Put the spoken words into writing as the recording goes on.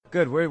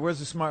Good. Where's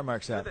the smart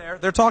marks at?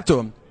 They're talk to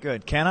him.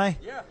 Good. Can I?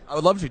 Yeah, I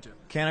would love you to.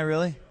 Can I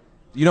really?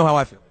 You know how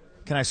I feel.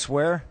 Can I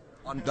swear?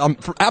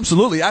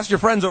 Absolutely. Ask your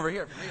friends over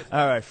here.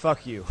 All right.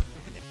 Fuck you.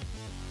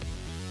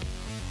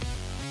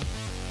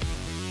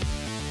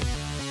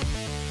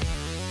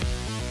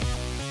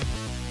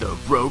 The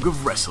Rogue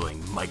of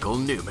Wrestling, Michael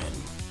Newman.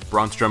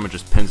 Braun Strowman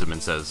just pins him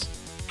and says,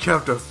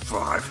 Count to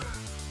 5.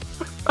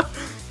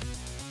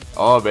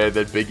 "Oh man,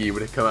 that Big E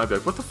would have come out and be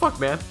like, what the fuck,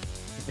 man?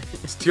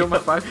 Steal my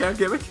 5-count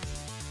gimmick?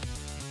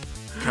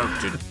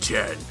 Count to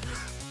 10.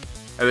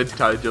 And then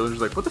Ty Diller's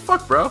like, what the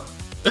fuck, bro?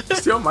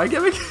 Steal my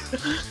gimmick?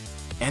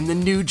 And the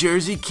New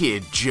Jersey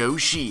Kid, Joe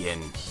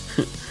Sheehan.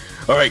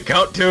 All right,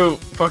 count to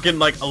fucking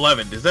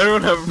 11. Does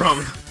anyone have a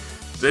problem?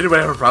 Does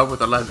anybody have a problem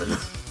with 11?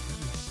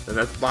 Then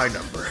that's my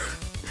number.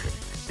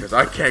 Because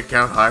I can't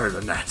count higher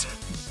than that.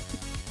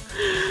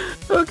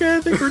 Okay,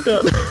 I think we're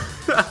done.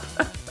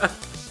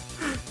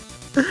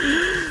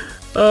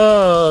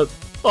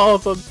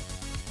 Awesome.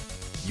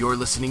 You're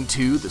listening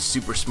to the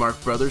Super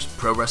Smart Brothers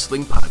Pro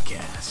Wrestling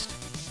Podcast.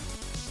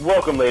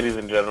 Welcome, ladies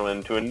and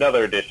gentlemen, to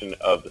another edition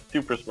of the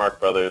Super Smart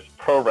Brothers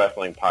Pro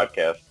Wrestling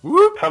Podcast.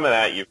 Whoop. Coming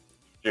at you from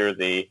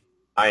Jersey.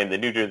 I am the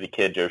New Jersey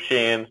Kid, Joe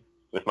Sheehan,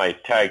 with my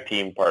tag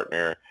team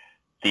partner,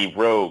 the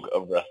Rogue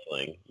of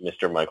Wrestling,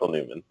 Mr. Michael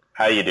Newman.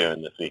 How you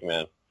doing this week,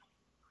 man?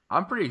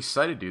 I'm pretty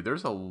excited, dude.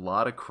 There's a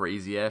lot of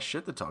crazy-ass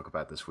shit to talk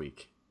about this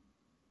week.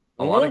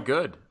 A lot of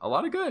good. A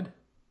lot of good.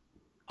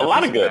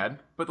 Bad,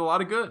 but a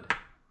lot of good.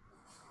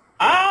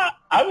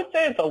 I would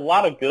say it's a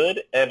lot of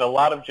good and a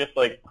lot of just,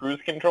 cruise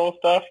control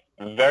stuff.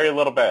 Very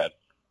little bad.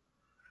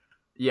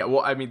 Yeah,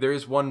 well, I mean, there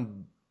is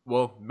one,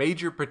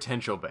 major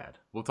potential bad.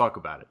 We'll talk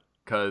about it.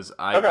 Because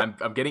I'm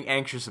getting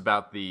anxious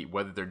about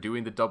whether they're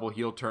doing the double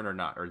heel turn or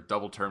not, or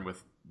double turn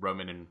with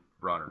Roman and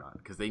Braun or not,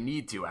 because they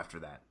need to after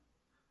that.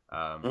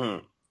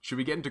 Should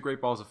we get into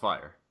Great Balls of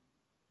Fire?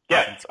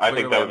 Yes, I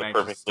think that was a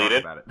perfect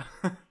lead-in.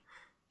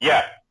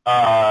 Yeah.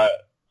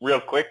 Real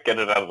quick, get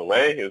it out of the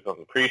way. It was on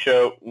the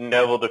pre-show.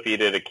 Neville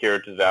defeated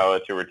Akira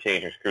Tozawa to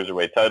retain his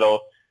Cruiserweight title.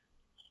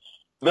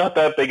 Not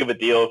that big of a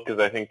deal, because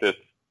I think this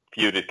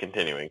feud is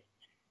continuing.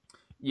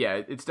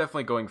 Yeah, it's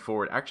definitely going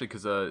forward. Actually,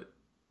 because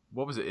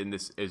what was it in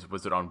this?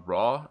 Was it on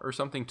Raw or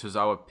something?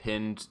 Tozawa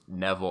pinned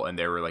Neville, and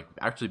they were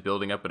actually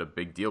building up at a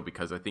big deal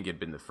because I think it had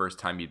been the first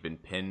time he'd been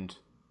pinned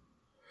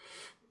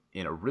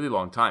in a really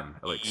long time,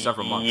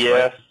 several months.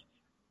 Yes,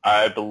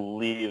 right? I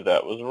believe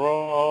that was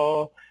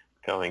Raw.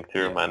 Coming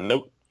through my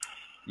notes.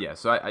 Yeah,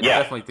 so I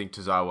definitely think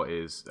Tozawa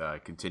is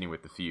continuing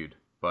with the feud,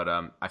 but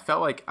I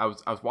felt like I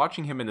was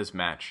watching him in this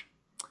match,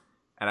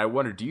 and I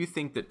wonder, do you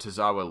think that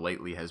Tozawa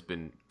lately has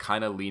been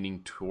kind of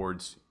leaning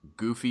towards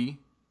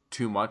goofy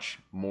too much,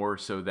 more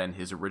so than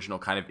his original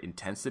kind of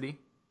intensity?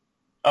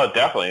 Oh,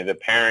 definitely. The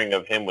pairing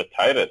of him with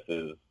Titus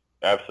is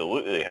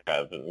absolutely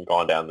has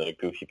gone down the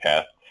goofy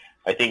path.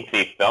 I think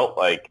they felt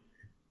like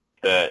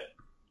that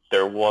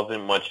there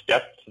wasn't much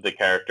depth to the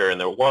character,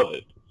 and there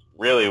wasn't.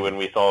 Really, when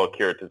we saw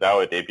Akira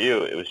Tozawa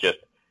debut, it was just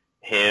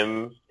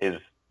him, his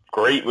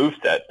great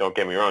moveset. Don't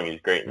get me wrong,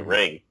 he's great in the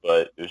ring,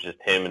 but it was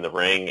just him in the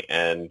ring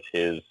and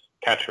his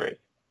catchphrase.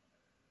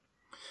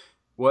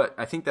 Well,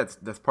 I think that's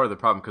part of the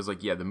problem because,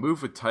 the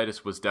move with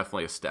Titus was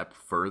definitely a step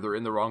further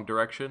in the wrong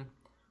direction.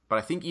 But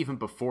I think even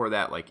before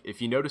that,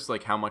 if you notice,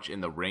 how much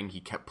in the ring he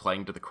kept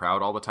playing to the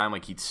crowd all the time,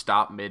 he'd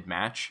stop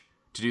mid-match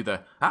to do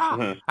the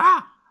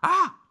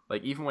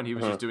even when he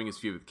was just doing his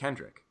feud with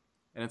Kendrick.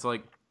 And it's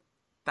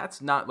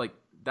that's not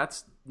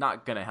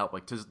gonna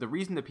help. The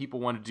reason that people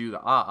want to do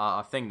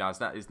the thing now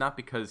is not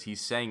because he's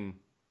saying,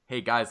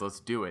 "Hey guys, let's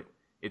do it."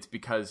 It's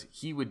because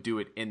he would do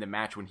it in the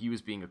match when he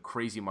was being a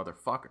crazy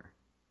motherfucker.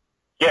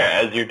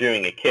 Yeah, as you're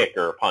doing a kick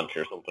or a punch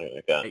or something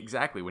like that.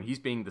 Exactly, when he's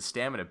being the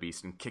stamina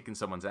beast and kicking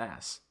someone's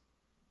ass,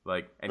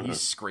 and he's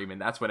screaming.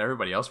 That's when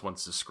everybody else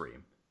wants to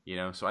scream.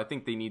 So I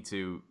think they need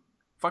to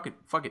fuck it,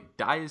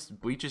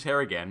 bleach his hair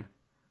again.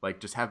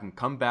 Just have him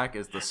come back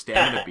as the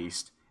stamina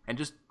beast and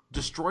just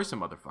destroy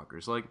some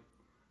motherfuckers.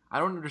 I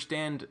don't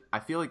understand. I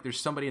feel like there's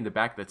somebody in the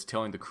back that's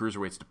telling the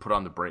cruiserweights to put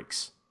on the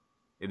brakes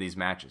in these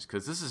matches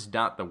because this is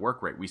not the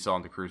work rate we saw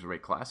in the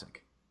Cruiserweight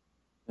Classic.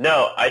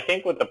 No, I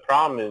think what the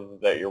problem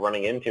is that you're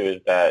running into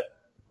is that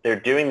they're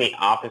doing the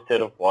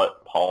opposite of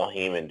what Paul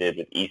Heyman did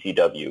with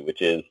ECW,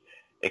 which is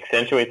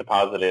accentuate the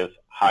positives,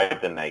 hide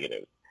the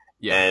negatives.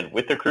 Yeah. And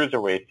with the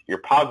cruiserweights, your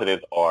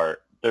positives are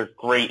they're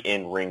great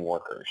in ring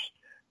workers,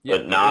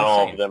 but not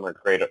all of them are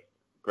great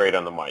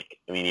on the mic.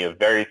 I mean, you have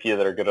very few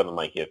that are good on the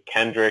mic. You have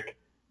Kendrick,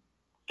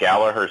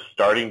 Gallagher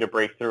starting to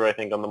break through, I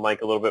think, on the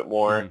mic a little bit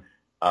more.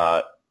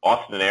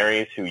 Austin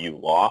Aries, who you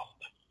lost.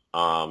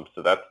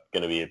 So that's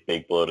going to be a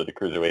big blow to the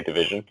Cruiserweight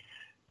division.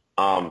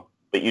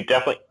 But you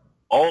definitely,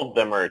 all of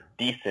them are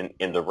decent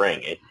in the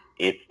ring.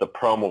 It's the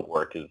promo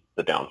work is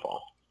the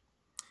downfall.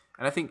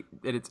 And I think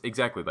that it's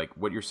exactly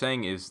what you're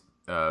saying is,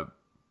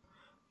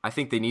 I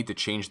think they need to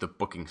change the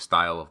booking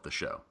style of the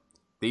show.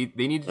 They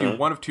need to do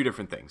one of two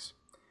different things.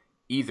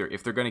 Either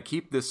if they're going to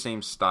keep this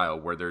same style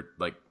where they're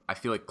I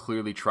feel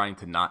clearly trying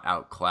to not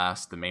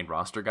outclass the main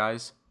roster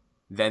guys,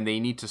 then they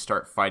need to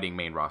start fighting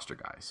main roster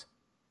guys.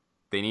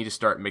 they need to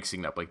start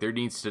mixing up. Like, there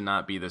needs to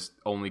not be this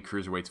only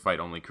cruiserweights fight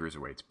only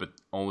cruiserweights, but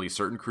only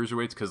certain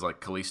cruiserweights, because,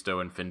 like,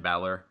 Kalisto and Finn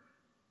Balor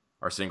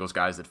are singles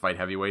guys that fight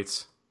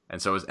heavyweights,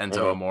 and so is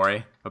Enzo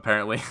Amore,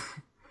 apparently.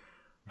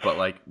 But,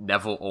 like,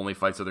 Neville only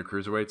fights other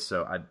cruiserweights,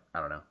 so I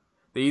don't know.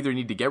 They either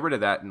need to get rid of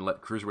that and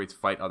let cruiserweights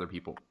fight other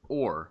people,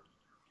 or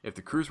if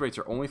the cruiserweights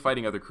are only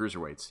fighting other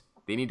cruiserweights,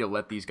 they need to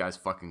let these guys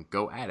fucking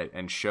go at it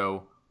and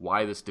show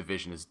why this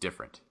division is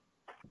different.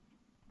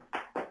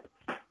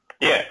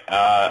 Yeah,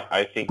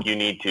 I think you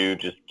need to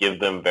just give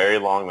them very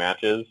long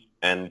matches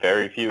and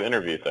very few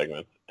interview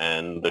segments,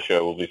 and the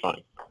show will be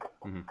fine.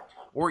 Mm-hmm.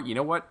 Or, you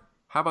know what?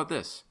 How about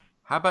this?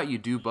 How about you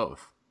do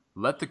both?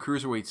 Let the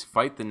cruiserweights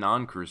fight the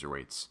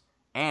non-cruiserweights,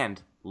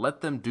 and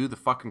let them do the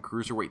fucking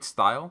cruiserweight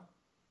style,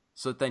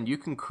 so that then you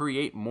can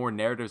create more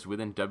narratives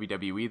within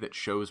WWE that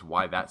shows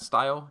why that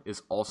style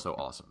is also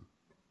awesome.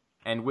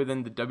 And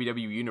within the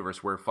WWE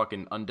universe where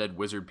fucking undead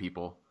wizard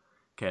people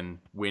can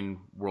win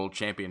world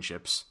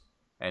championships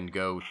and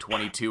go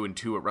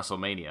 22-2 at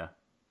WrestleMania,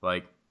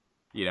 like,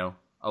 you know,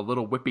 a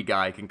little whippy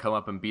guy can come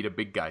up and beat a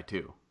big guy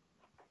too.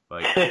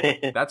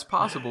 Like, that's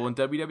possible in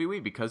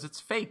WWE because it's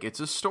fake.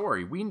 It's a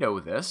story. We know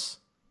this.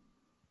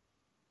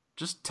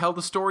 Just tell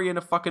the story in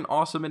a fucking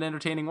awesome and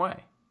entertaining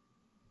way.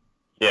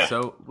 Yeah.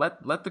 So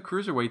let the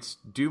cruiserweights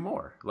do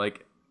more.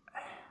 Like,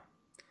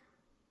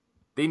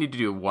 they need to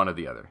do one or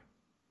the other.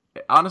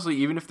 Honestly,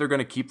 even if they're going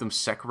to keep them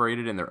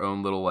separated in their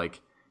own little,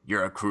 like,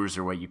 you're a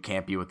cruiserweight, you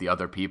can't be with the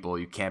other people,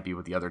 you can't be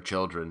with the other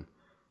children,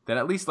 then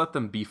at least let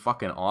them be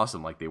fucking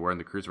awesome like they were in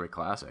the Cruiserweight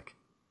Classic.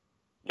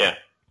 Yeah.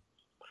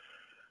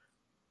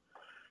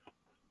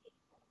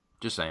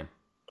 Just saying.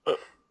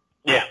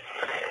 Yeah.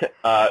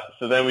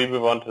 So then we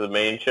move on to the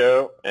main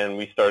show, and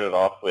we started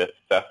off with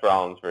Seth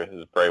Rollins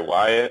versus Bray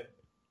Wyatt.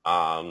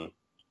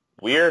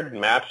 Weird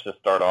match to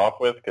start off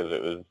with because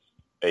it was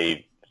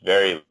a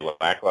very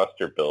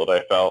lackluster build,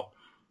 I felt.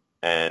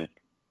 And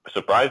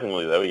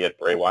surprisingly, though, he had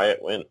Bray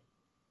Wyatt win.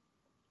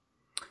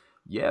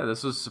 Yeah,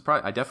 this was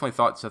surprising. I definitely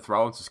thought Seth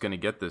Rollins was going to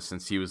get this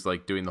since he was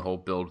like doing the whole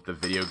build with the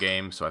video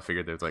game. So I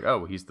figured they was like,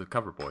 oh, he's the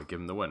cover boy, give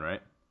him the win,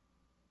 right?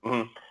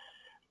 Mm-hmm.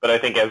 But I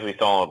think as we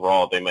saw on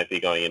Raw, they might be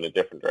going in a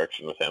different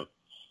direction with him.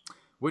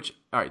 Which,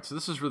 all right, so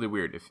this is really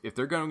weird. If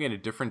they're going in a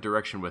different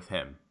direction with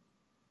him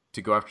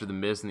to go after the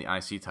Miz and the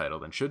IC title,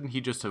 then shouldn't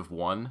he just have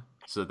won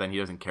so that then he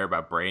doesn't care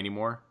about Bray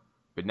anymore?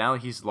 But now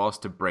he's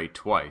lost to Bray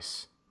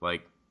twice.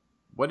 Like,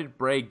 what did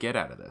Bray get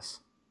out of this?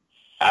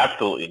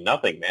 Absolutely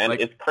nothing, man. Like,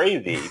 it's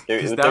crazy.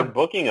 Their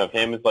booking of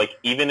him is like,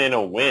 even in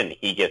a win,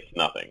 he gets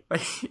nothing.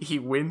 He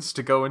wins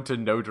to go into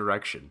no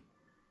direction.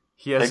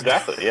 He has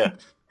Exactly, yeah.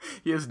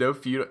 He has no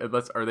feud.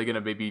 Unless, are they going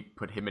to maybe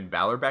put him and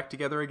Balor back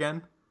together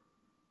again?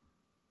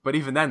 But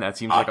even then, that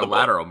seems like a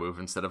lateral move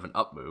instead of an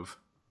up move.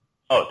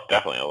 Oh, it's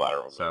definitely a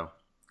lateral move. So,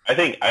 I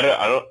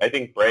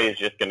think Bray is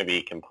just going to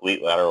be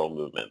complete lateral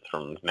movements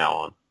from now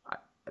on.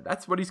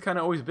 That's what he's kind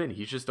of always been.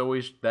 He's just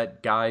always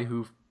that guy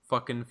who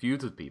fucking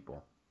feuds with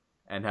people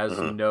and has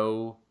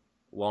no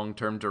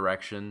long-term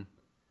direction.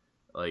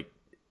 Like,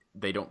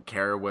 they don't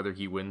care whether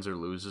he wins or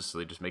loses, so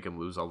they just make him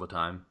lose all the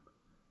time.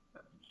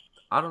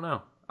 I don't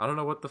know. I don't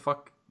know what the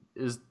fuck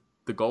is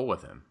the goal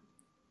with him.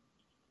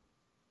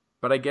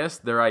 But I guess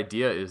their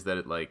idea is that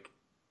it, like,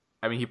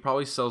 I mean, he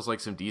probably sells,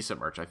 like, some decent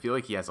merch. I feel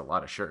like he has a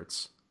lot of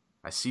shirts.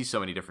 I see so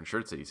many different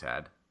shirts that he's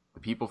had. The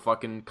people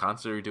fucking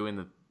constantly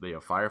doing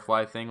the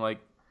Firefly thing, like,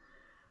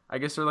 I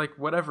guess they're like,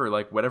 whatever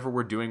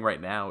we're doing right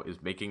now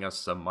is making us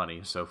some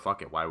money, so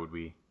fuck it. Why would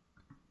we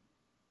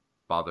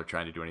bother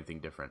trying to do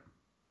anything different?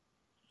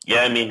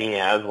 Yeah, I mean, he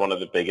has one of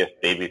the biggest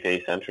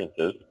babyface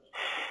entrances.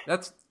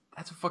 That's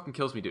what fucking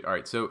kills me, dude. All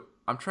right, so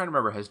I'm trying to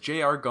remember, has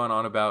JR gone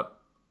on about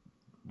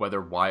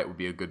whether Wyatt would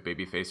be a good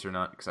babyface or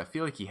not? Because I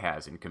feel like he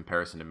has in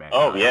comparison to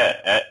Mankind. Oh,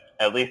 yeah.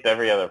 At least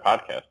every other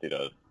podcast he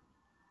does.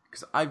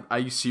 Because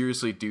I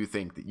seriously do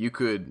think that you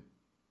could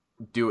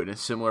do it in a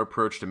similar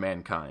approach to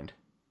Mankind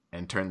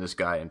and turn this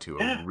guy into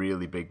a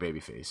really big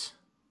babyface.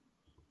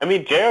 I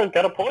mean, JR's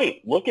got a point.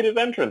 Look at his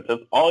entrance.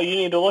 That's all you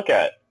need to look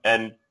at.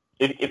 And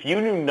if you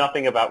knew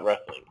nothing about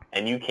wrestling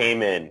and you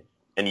came in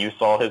and you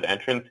saw his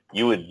entrance,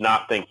 you would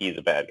not think he's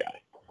a bad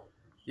guy.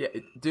 Yeah,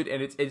 dude,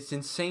 and it's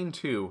insane,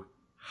 too,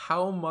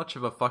 how much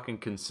of a fucking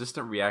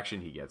consistent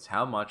reaction he gets,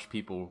 how much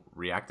people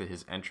react to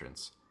his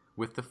entrance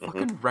with the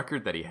fucking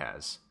record that he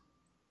has.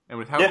 And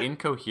with how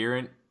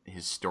incoherent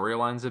his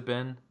storylines have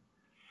been,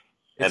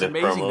 it's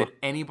amazing that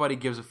anybody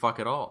gives a fuck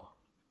at all.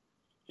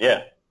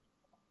 Yeah.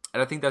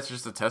 And I think that's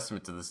just a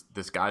testament to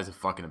this guy's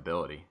fucking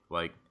ability.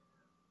 Like,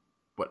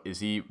 what, is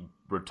he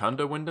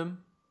Rotunda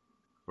Wyndham?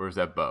 Or is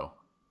that Bo?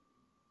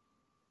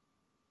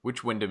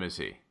 Which Wyndham is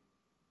he?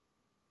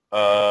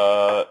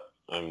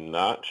 I'm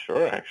not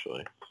sure,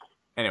 actually.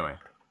 Anyway,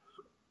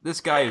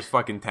 this guy is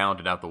fucking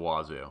talented out the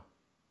wazoo.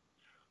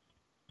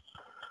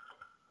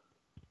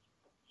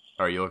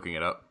 Are you looking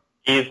it up?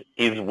 He's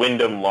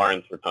Wyndham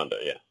Lawrence Rotunda,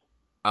 yeah.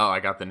 Oh,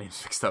 I got the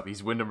names mixed up.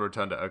 He's Wyndham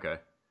Rotunda, okay.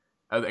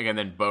 And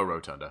then Bo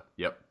Rotunda,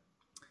 yep.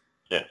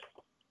 Yeah.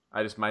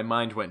 My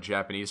mind went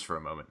Japanese for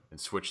a moment and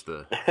switched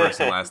the first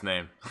and last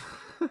name.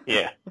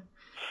 Yeah.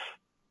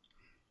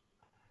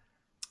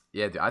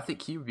 Yeah, dude, I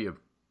think he would be a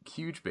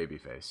huge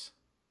babyface.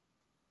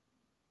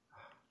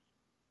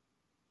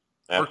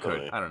 Or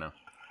Absolutely. could. I don't know.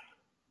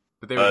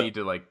 But they would need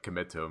to like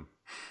commit to him.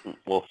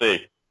 We'll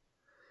see.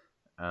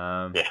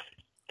 Yeah. Yeah.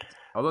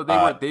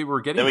 Although they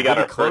were getting then we got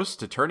really our close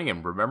to turning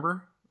him,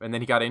 remember? And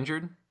then he got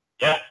injured.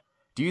 Yeah.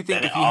 Do you think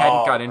And if he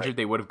hadn't got right. injured,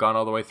 they would have gone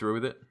all the way through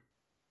with it?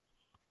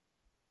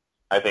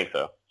 I think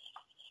so.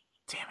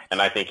 Damn it.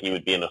 And I think he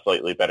would be in a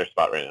slightly better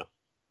spot right now.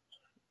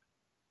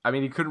 I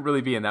mean, he couldn't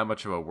really be in that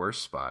much of a worse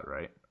spot,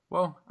 right?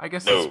 Well, I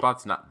guess No. the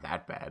spot's not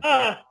that bad.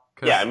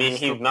 'Cause Yeah, I mean,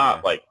 still- he's not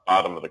yeah. like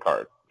bottom of the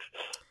card.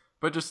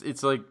 But just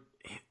it's like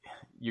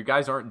you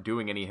guys aren't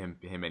doing him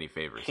any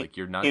favors. Like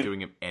you're not He's-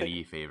 doing him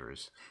any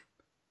favors.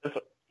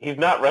 He's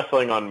not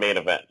wrestling on main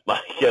event.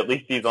 Like, at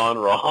least he's on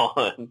Raw.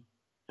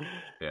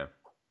 Yeah.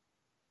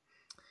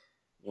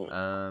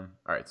 All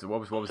right. So what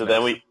was So next?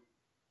 then we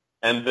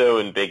Enzo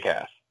and Big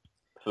Cass.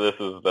 So this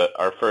is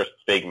our first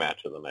big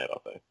match of the night,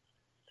 I'll say.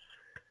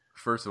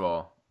 First of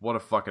all, what a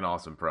fucking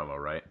awesome promo,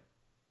 right?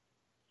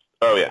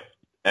 Oh yeah,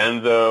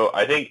 Enzo.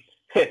 I think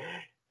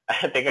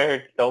I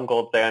heard Stone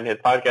Cold say on his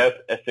podcast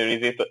as soon as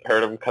he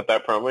heard him cut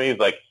that promo, he's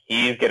like,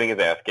 he's getting his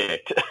ass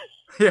kicked.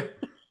 Yeah.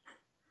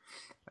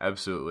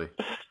 Absolutely.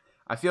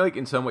 I feel like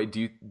in some way,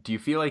 do you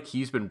feel like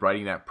he's been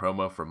writing that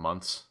promo for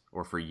months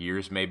or for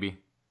years, maybe?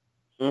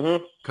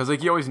 Mm-hmm. Because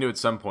like you always knew at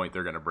some point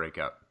they're gonna break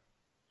up.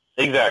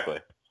 Exactly.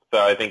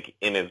 So I think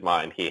in his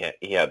mind he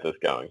had this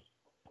going.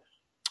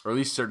 Or at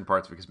least certain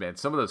parts, because man,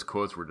 some of those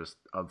quotes were just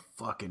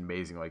fucking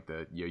amazing. Like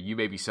you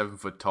may be 7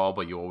 foot tall,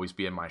 but you'll always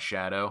be in my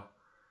shadow.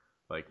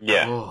 Like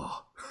Yeah.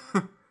 oh.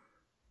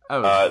 That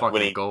was fucking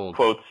when he gold.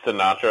 quotes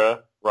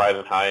Sinatra,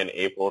 "Rising high in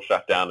April,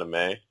 shut down in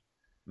May."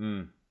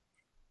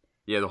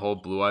 Yeah, the whole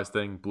Blue Eyes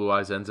thing, Blue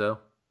Eyes Enzo.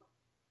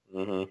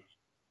 Mm-hmm.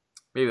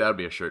 Maybe that would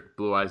be a shirt,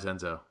 Blue Eyes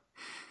Enzo,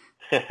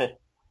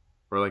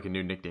 or like a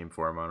new nickname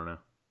for him. I don't know.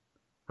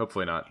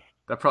 Hopefully not.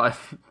 That probably.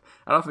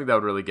 I don't think that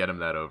would really get him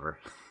that over.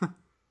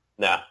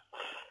 Nah.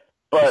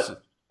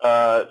 But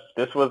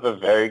this was a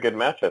very good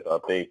match. I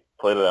thought they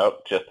played it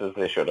out just as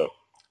they should have.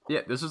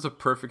 Yeah, this was a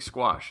perfect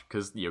squash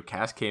because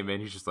Cass came in.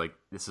 He's just like,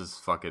 "This is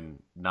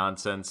fucking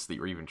nonsense that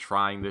you're even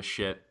trying this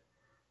shit."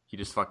 He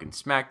just fucking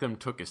smacked him,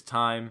 took his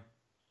time,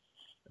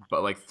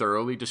 but like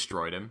thoroughly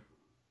destroyed him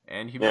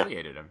and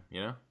humiliated him.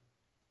 You know.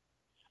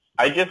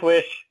 I just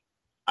wish,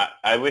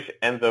 I wish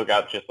Enzo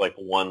got just like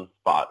one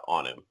spot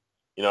on him.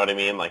 You know what I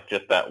mean? Like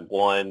just that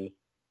one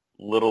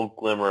little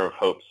glimmer of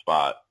hope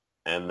spot,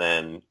 and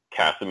then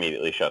Cass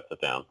immediately shuts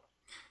it down.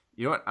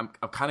 You know what?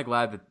 I'm kind of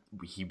glad that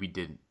we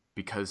didn't,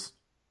 because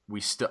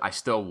I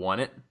still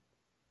want it.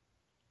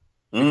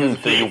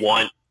 So you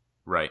want?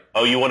 Right.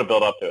 Oh, you want to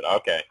build up to it?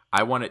 Okay.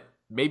 I want it.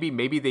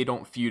 Maybe they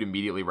don't feud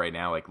immediately right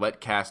now. Like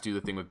let Cass do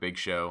the thing with Big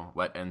Show.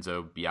 Let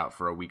Enzo be out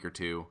for a week or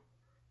two.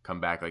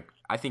 Come back. Like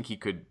I think he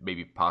could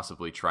maybe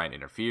possibly try and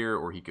interfere,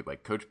 or he could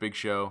like coach Big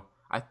Show.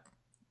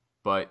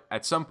 But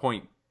at some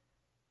point,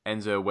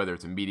 Enzo, whether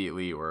it's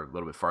immediately or a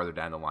little bit farther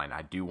down the line,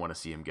 I do want to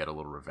see him get a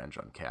little revenge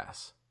on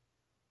Cass.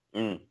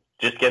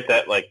 Just get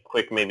that like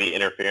quick maybe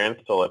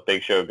interference to let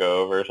Big Show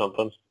go over or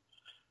something.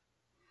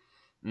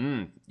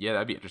 Yeah,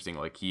 that'd be interesting.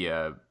 Like he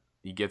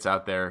gets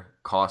out there,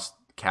 costs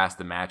Cass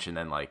the match, and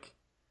then like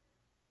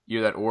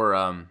either that or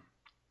I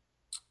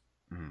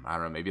don't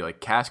know, maybe like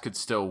Cass could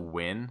still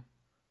win,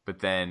 but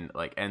then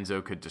like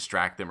Enzo could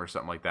distract them or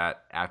something like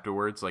that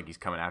afterwards. Like he's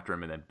coming after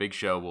him, and then Big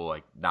Show will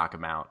like knock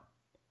him out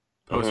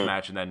post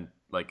match, and then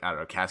like I don't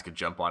know, Cass could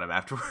jump on him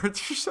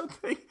afterwards or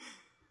something.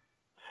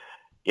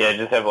 Yeah,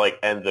 just have like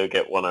Enzo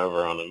get one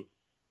over on him.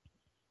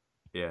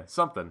 Yeah,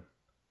 something.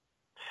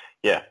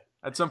 Yeah.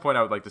 At some point,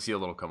 I would like to see a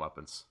little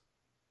comeuppance.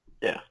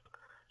 Yeah.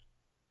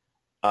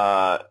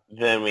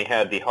 Then we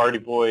had the Hardy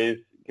Boys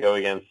go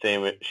against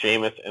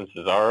Sheamus and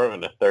Cesaro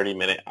in a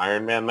 30-minute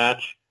Iron Man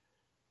match.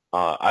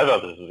 I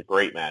thought this was a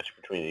great match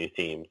between these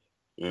teams.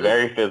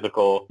 Very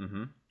physical,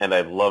 and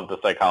I love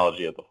the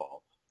psychology of the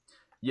falls.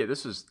 Yeah,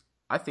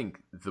 I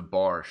think the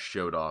Bar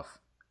showed off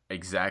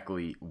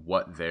exactly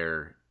what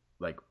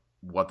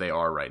they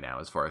are right now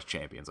as far as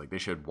champions. Like they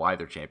showed why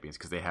they're champions,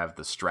 because they have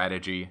the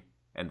strategy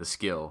and the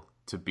skill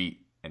to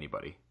beat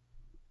anybody.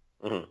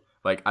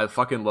 Like I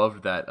fucking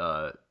loved that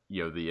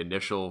the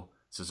initial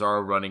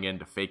Cesaro running in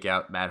to fake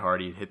out Matt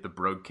Hardy, hit the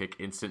brogue kick,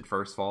 instant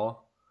first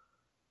fall.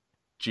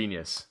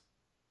 Genius.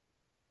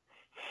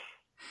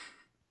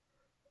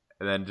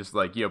 And then just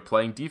like,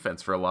 playing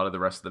defense for a lot of the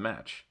rest of the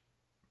match.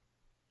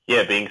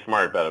 Yeah, being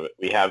smart about it.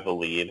 We have the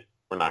lead.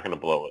 We're not going to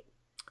blow it.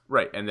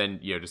 Right, and then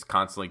just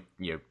constantly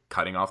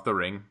cutting off the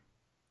ring,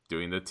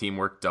 doing the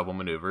teamwork double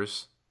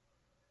maneuvers,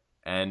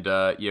 and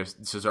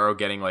Cesaro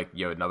getting like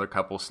another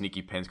couple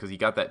sneaky pins, because he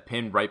got that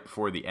pin right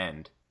before the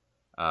end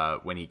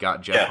when he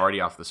got Jeff Hardy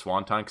off the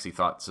Swanton because he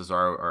thought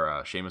Cesaro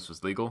or Sheamus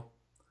was legal.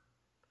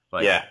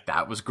 Like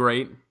that was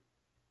great.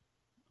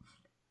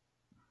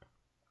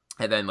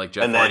 And then like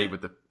Hardy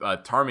with the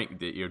timing,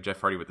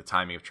 Jeff Hardy with the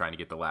timing of trying to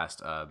get the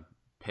last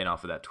pin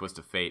off of that twist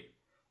of fate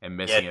and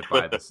missing it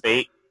by twist of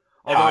fate.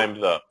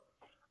 Time's up.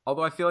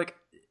 Although I feel like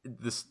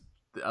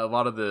a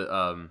lot of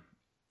the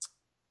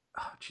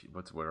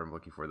what's the word I'm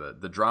looking for?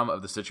 The drama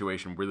of the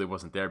situation really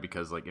wasn't there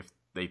because like if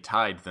they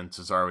tied, then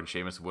Cesaro and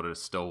Sheamus would have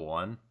still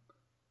won.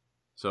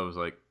 So it was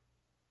like,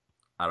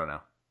 I don't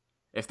know.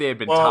 If they had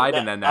been tied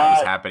and then that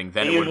was happening,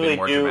 then it would have been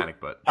more dramatic.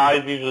 But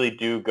ties usually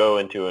do go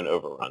into an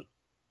overrun.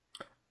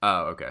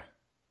 Oh, okay.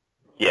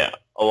 Yeah,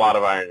 a lot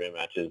of Iron Man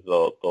matches,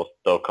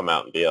 they'll come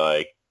out and be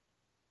like,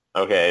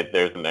 okay,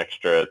 there's an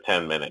extra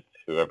 10 minutes.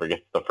 Whoever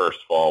gets the first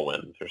fall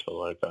wins or something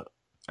like that.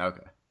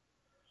 Okay.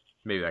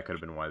 Maybe that could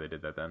have been why they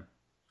did that then.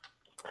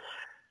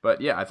 But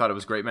yeah, I thought it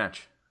was a great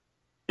match.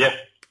 Yeah,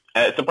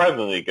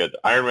 surprisingly good.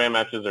 Iron Man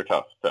matches are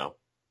tough, so.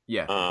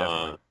 Yeah,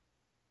 definitely.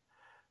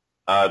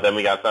 Then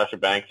we got Sasha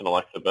Banks and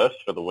Alexa Bliss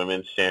for the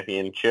Women's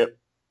Championship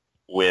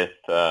with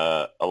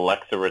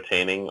Alexa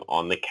retaining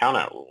on the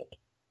countout rule.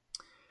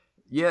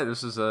 Yeah,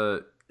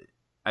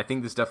 I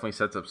think this definitely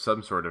sets up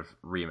some sort of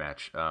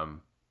rematch.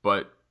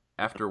 But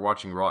after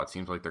watching Raw, it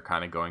seems like they're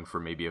kind of going for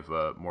maybe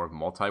more of a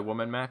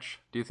multi-woman match,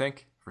 do you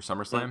think, for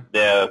SummerSlam?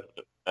 Yeah,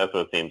 that's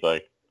what it seems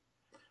like.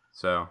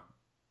 So,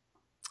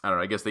 I don't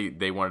know. I guess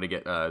they wanted to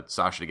get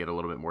Sasha to get a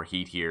little bit more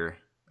heat here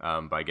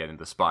by getting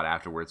the spot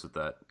afterwards with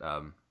that.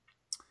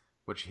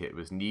 What she hit? It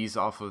was knees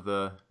off of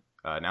the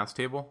announce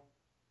table?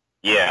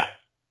 Yeah.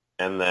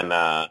 And then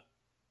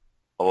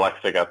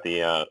Alexa got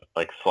the,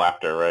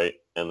 slapped her, right?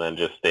 And then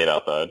just stayed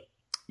outside.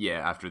 Yeah,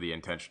 after the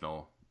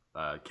intentional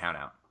count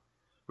out.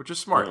 Which is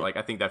smart. Mm-hmm. Like,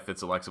 I think that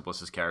fits Alexa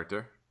Bliss's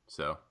character.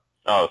 So.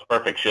 Oh, it's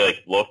perfect. She,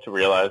 looked to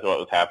realize what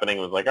was happening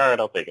and was like, all right,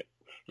 I'll take it.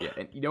 Yeah,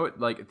 and you know what?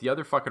 Like, the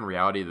other fucking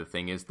reality of the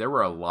thing is there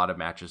were a lot of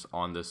matches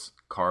on this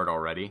card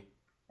already.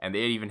 And they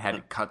even had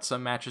to cut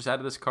some matches out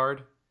of this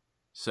card.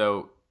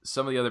 So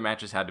some of the other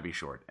matches had to be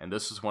short. And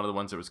this was one of the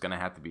ones that was going to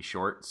have to be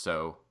short.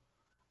 So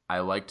I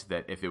liked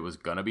that if it was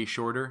going to be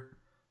shorter,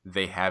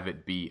 they have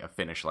it be a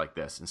finish like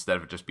this. Instead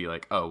of it just be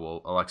like, oh,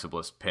 well, Alexa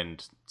Bliss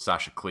pinned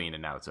Sasha clean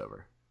and now it's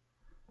over.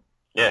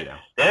 Yeah.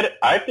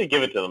 I have to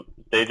give it to them.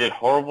 They did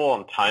horrible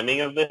on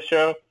timing of this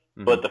show,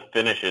 but the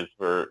finishes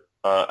were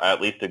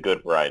at least a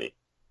good variety.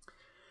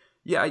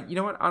 Yeah, you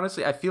know what?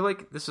 Honestly, I feel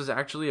like this is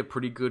actually a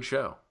pretty good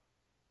show.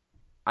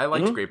 I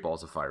liked Great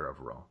Balls of Fire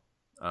overall.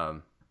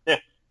 Yeah.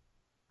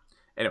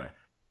 Anyway,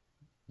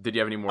 did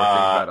you have any more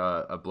things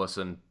about Bliss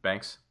and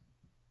Banks?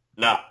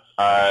 No.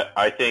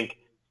 I think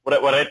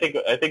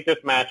I think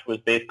this match was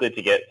basically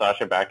to get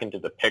Sasha back into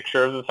the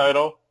picture of the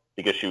title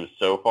because she was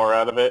so far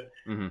out of it.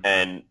 Mm-hmm.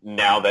 And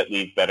now that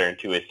leads better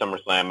into a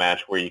SummerSlam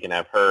match where you can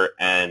have her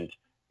and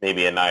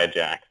maybe a Nia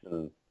Jax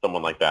and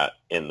someone like that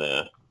in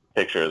the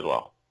picture as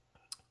well.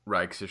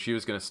 Right, because if she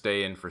was going to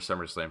stay in for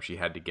SummerSlam, she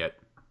had to get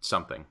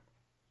something.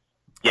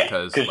 Yeah,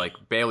 because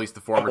Bayley's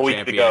the former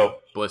champion,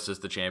 Bliss is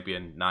the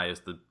champion,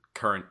 Nia's the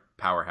current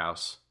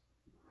powerhouse.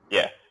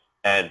 Yeah,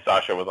 and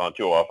Sasha was on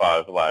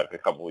 205 Live a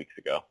couple weeks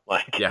ago.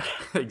 Yeah,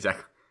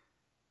 exactly.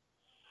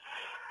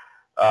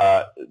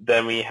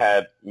 Then we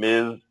had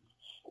Miz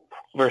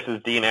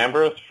versus Dean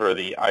Ambrose for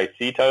the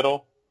IC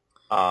title,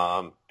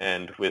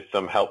 and with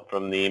some help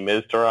from the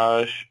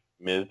Miztourage,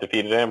 Miz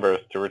defeated Ambrose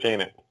to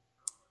retain it.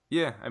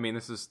 Yeah, I mean,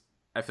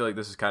 I feel like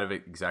this is kind of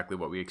exactly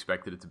what we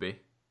expected it to be.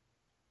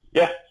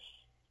 Yeah.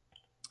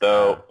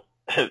 So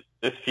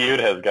this feud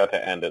has got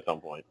to end at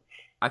some point.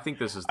 I think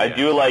this is. I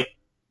do like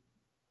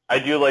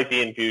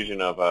the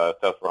infusion of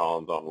Seth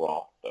Rollins on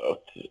Raw, though.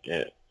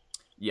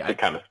 To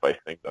kind of spice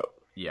things up.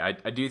 Yeah,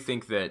 I do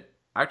think that.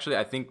 Actually,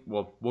 I think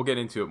we'll get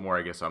into it more,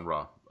 I guess, on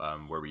Raw,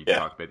 where we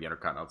talk about the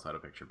Intercontinental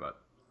title picture.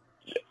 But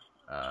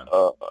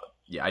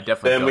I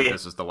definitely feel like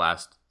this is the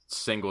last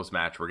singles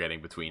match we're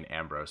getting between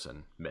Ambrose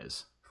and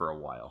Miz for a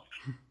while.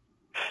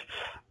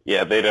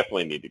 Yeah, they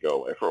definitely need to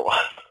go away for a while.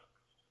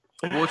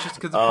 Well, it's just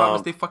because the problem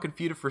is they fucking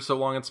feuded for so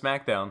long on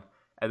SmackDown,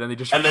 and then they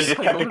just kept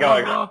it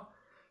going. Raw.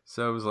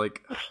 So it was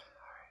like,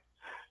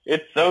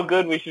 it's so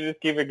good, we should just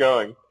keep it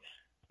going.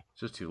 It's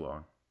just too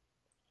long.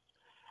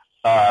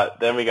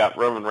 Then we got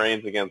Roman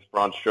Reigns against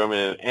Braun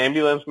Strowman in an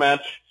ambulance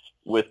match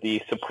with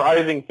the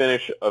surprising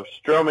finish of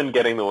Strowman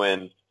getting the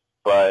win,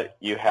 but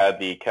you had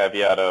the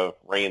caveat of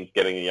Reigns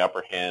getting the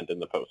upper hand in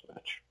the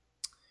post-match.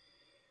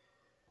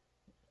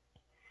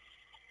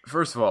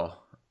 First of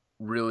all,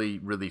 really,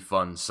 really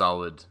fun,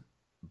 solid,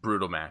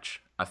 brutal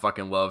match. I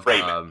fucking loved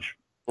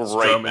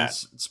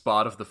Strowman's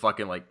spot of the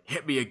fucking,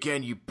 hit me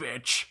again, you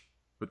bitch,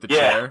 with the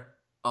chair.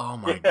 Oh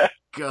my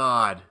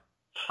god.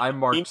 I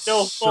marked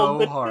so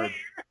hard.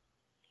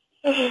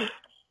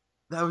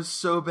 That was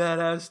so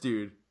badass,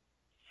 dude.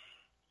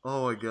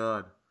 Oh my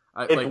god.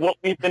 It's what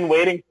we've been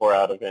waiting for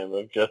out of him,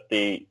 of just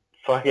the,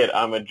 fuck it,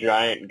 I'm a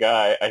giant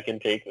guy, I can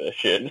take this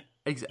shit.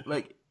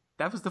 Exactly.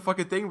 That was the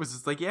fucking thing, was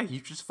it's he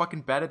just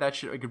fucking batted that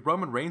shit.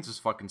 Roman Reigns was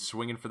fucking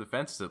swinging for the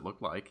fences, it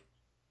looked like.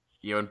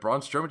 And Braun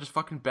Strowman just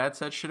fucking bats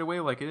that shit away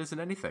like it isn't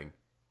anything.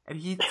 And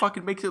he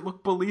fucking makes it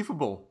look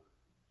believable.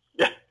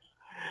 Yeah.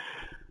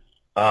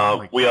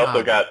 We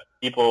also got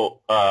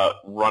people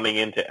running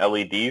into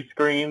LED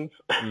screens.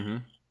 Mm-hmm.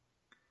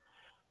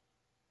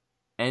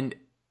 And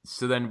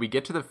so then we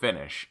get to the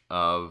finish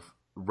of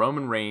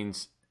Roman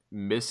Reigns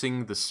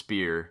missing the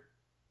spear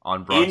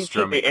on Braun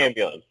Strowman. The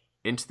ambulance.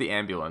 into the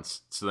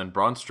ambulance. So then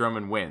Braun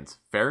Strowman wins.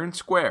 Fair and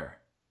square.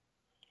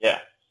 Yeah.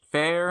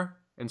 Fair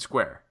and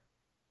square.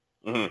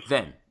 Mhm.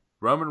 Then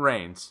Roman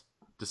Reigns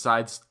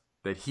decides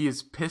that he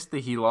is pissed that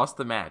he lost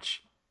the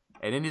match,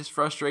 and in his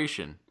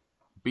frustration,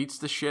 beats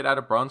the shit out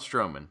of Braun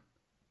Strowman,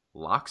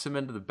 locks him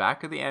into the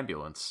back of the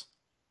ambulance,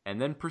 and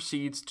then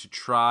proceeds to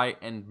try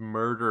and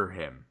murder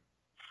him.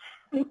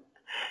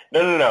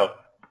 No.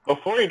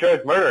 Before he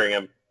tries murdering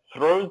him,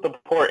 throws the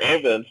poor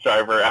ambulance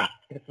driver out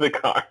of the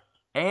car.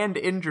 And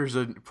injures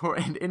an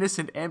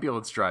innocent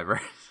ambulance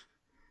driver.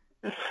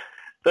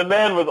 The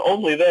man was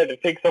only there to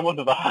take someone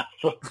to the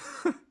hospital.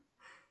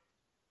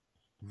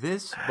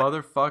 This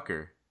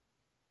motherfucker,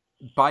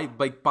 by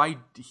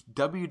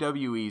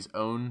WWE's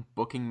own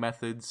booking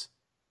methods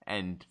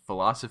and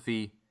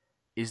philosophy,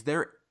 is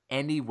there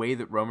any way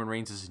that Roman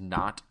Reigns is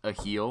not a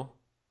heel?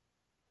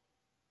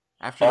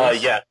 After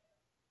this? Yeah.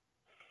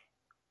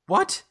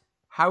 What?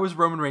 How is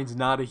Roman Reigns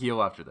not a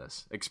heel after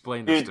this?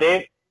 Explain this Dude, to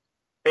me.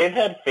 they've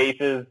had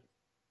faces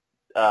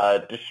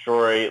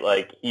destroy,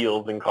 like,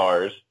 heels and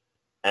cars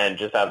and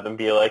just have them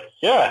be like,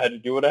 yeah, I had to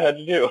do what I had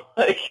to do.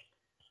 Like,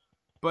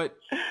 But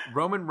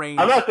Roman Reigns...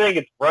 I'm not saying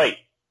it's right.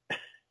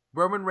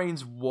 Roman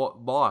Reigns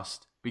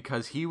lost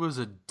because he was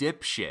a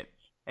dipshit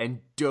and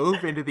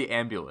dove into the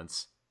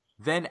ambulance.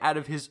 Then, out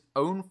of his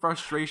own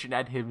frustration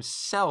at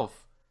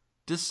himself,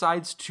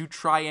 decides to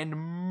try and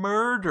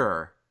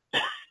murder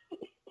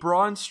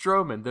Braun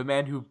Strowman, the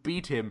man who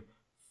beat him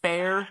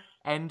fair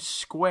and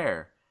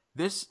square.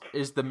 This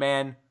is the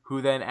man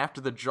who then,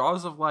 after the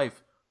jaws of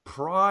life,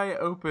 pry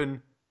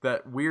open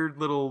that weird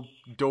little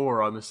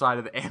door on the side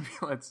of the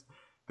ambulance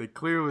that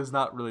clearly was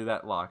not really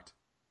that locked.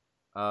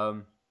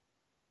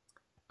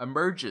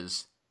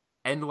 Emerges,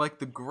 and like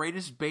the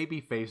greatest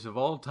babyface of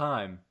all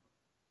time,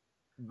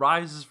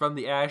 rises from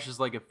the ashes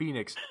like a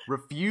phoenix,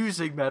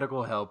 refusing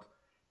medical help,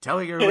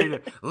 telling everybody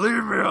to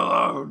leave me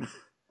alone.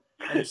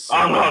 And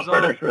I'm not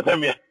storms finished with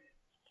him yet.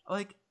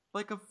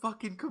 like a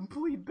fucking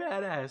complete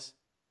badass.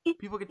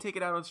 People get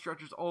taken out on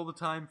stretchers all the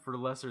time for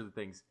lesser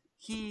things.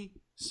 He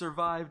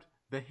survived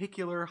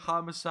vehicular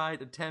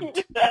homicide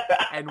attempt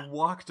and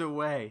walked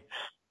away.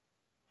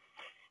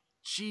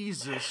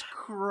 Jesus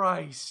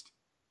Christ.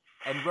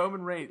 And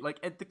Roman Reigns, like,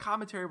 and the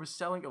commentary was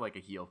selling it like a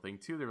heel thing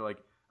too. They were like,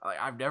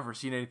 I've never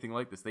seen anything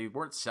like this. They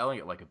weren't selling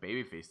it like a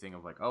babyface thing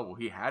of like, oh, well,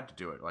 he had to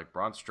do it. Like,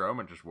 Braun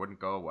Strowman just wouldn't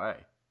go away.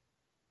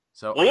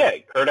 So, Well, yeah,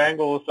 Kurt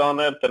Angle was selling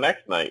it the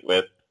next night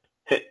with,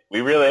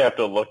 we really have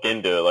to look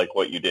into, like,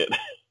 what you did.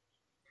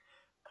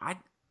 I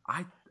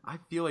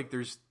feel like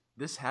there's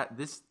this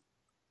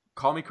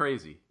call me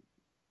crazy.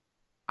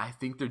 I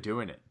think they're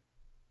doing it.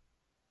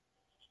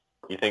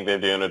 You think they're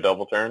doing a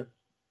double turn?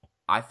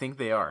 I think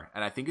they are,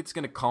 and I think it's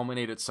going to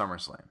culminate at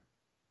SummerSlam.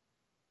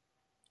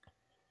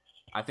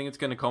 I think it's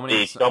going to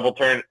culminate. The double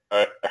turn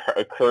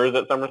occurs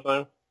at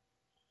SummerSlam?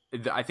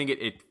 I think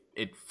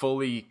it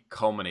fully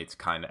culminates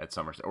kind of at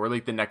SummerSlam, or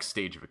like the next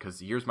stage of it.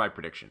 Because here's my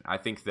prediction: I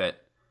think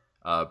that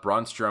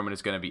Braun Strowman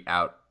is going to be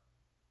out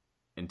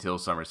until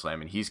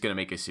SummerSlam, and he's going to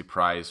make a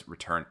surprise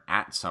return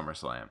at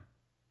SummerSlam.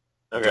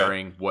 Okay.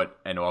 During what,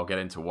 and I'll get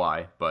into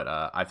why, but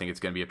I think it's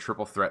going to be a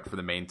triple threat for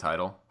the main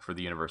title, for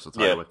the Universal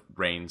title, with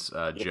Reigns,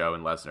 Joe,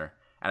 and Lesnar.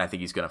 And I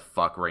think he's going to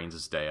fuck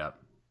Reigns' day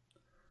up.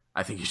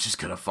 I think he's just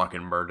going to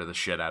fucking murder the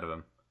shit out of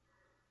him.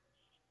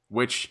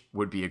 Which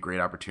would be a great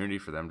opportunity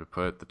for them to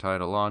put the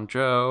title on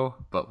Joe,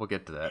 but we'll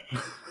get to that.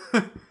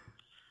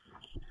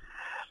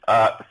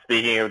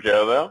 Speaking of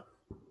Joe,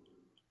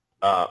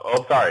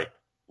 though, sorry.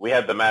 We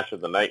had the match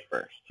of the night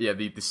first. Yeah,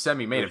 the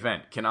semi-main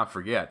event, cannot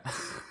forget.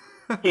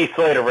 Heath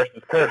Slater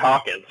versus Kurt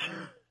Hawkins.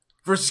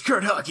 Versus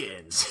Kurt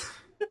Hawkins.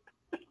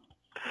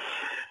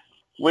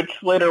 Which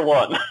Slater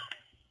won?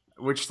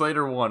 Which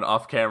Slater won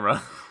off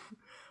camera?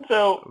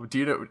 So, do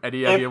you know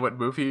any idea what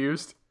move he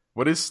used?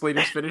 What is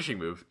Slater's finishing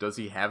move? Does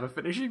he have a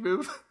finishing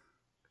move?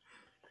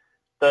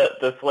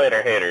 The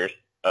Slater haters.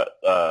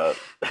 I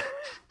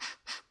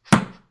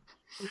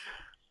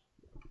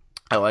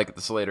like it,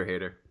 the Slater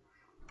hater.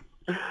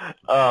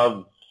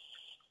 But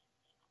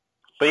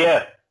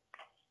yeah,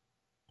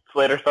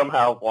 Slater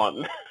somehow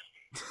won.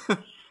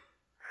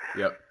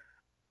 Yep.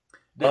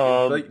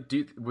 Do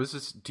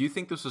you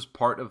think this was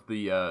part of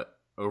the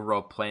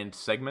overall planned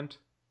segment?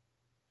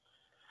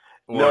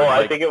 Or, no,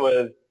 I think it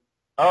was,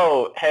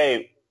 oh,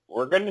 hey,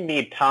 we're going to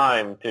need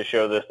time to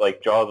show this,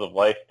 like, Jaws of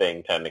Life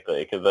thing,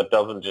 technically, because that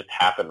doesn't just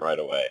happen right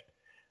away.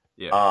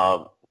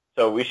 Yeah.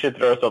 So we should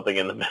throw something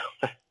in the middle.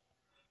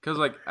 Because,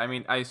 like, I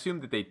mean, I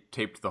assume that they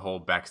taped the whole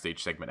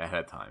backstage segment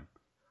ahead of time.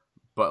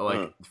 But,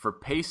 like, for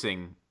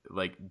pacing,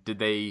 like, did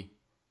they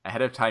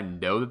ahead of time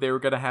know that they were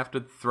going to have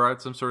to throw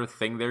out some sort of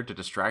thing there to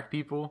distract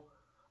people?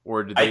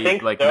 Or did they,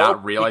 like, so,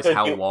 not realize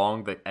how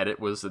long the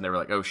edit was and they were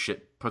like, oh,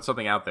 shit, put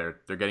something out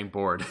there. They're getting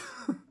bored.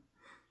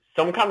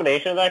 Some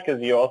combination of that,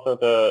 because you also,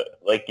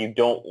 you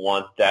don't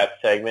want that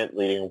segment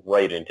leading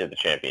right into the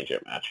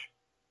championship match.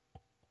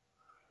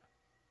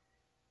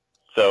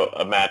 So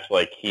a match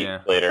like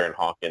Heath Slater and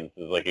Hawkins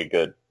is like a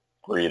good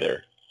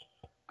breather.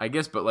 I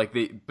guess, but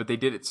they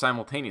did it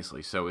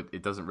simultaneously, so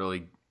it doesn't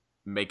really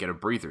make it a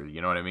breather.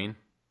 You know what I mean?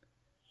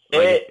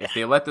 Like, if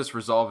they let this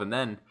resolve and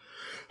then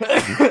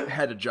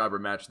had a jobber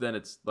match, then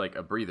it's like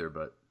a breather.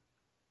 But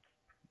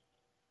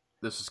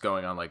this is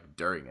going on like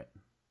during it.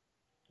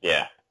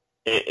 Yeah.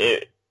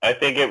 I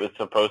think it was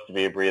supposed to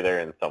be a breather,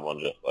 and someone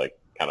just like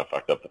kind of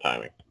fucked up the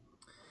timing.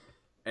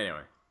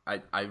 Anyway,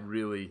 I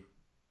really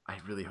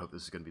hope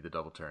this is going to be the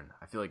double turn.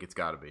 I feel like it's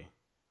got to be.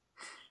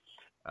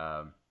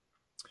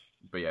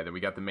 But yeah, then we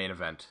got the main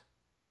event.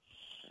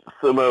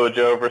 Samoa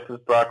Joe versus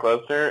Brock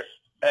Lesnar,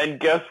 and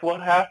guess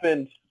what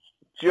happened?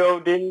 Joe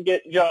didn't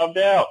get jobbed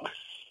out.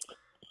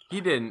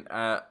 He didn't.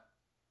 I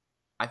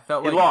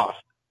felt He like lost.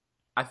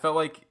 I felt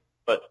like,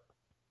 But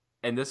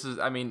and this is,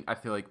 I mean, I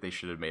feel like they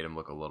should have made him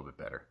look a little bit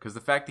better because the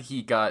fact that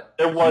he got,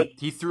 There was-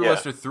 he threw yeah.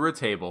 Lesnar through a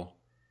table,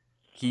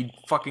 he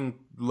fucking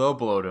low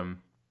blowed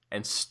him,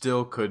 and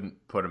still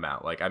couldn't put him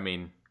out. Like, I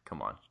mean,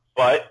 come on.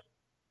 But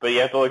you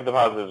have to look at the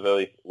positives. At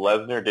least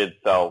Lesnar did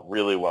sell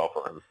really well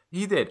for him.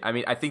 He did. I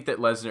mean, I think that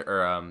Lesnar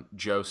or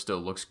Joe still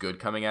looks good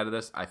coming out of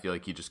this. I feel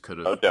like he just could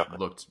Oh, have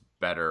definitely. looked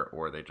better,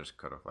 or they just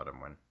could have let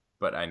him win.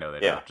 But I know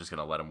they're Yeah. not just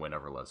gonna let him win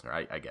over Lesnar.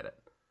 I get it.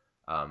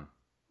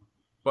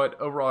 But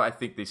overall, I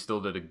think they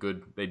still did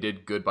They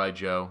did good by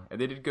Joe,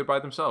 and they did good by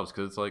themselves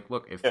because it's like,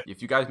 look,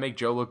 if you guys make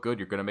Joe look good,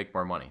 you're gonna make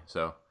more money.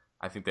 So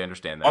I think they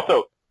understand that.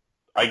 Also,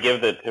 I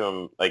give it to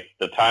him. Like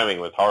the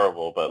timing was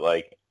horrible, but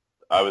like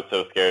I was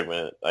so scared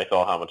when I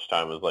saw how much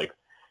time was like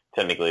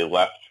technically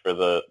left for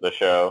the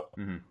show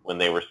Mhm. when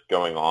they were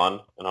going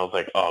on, and I was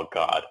like, oh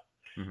god,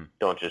 Mhm.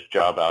 don't just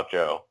job out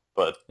Joe.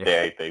 But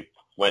Yeah. they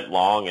went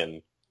long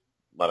and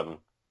let him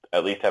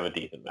at least have a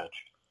decent match.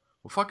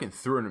 Well, fucking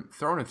throwing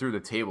him through the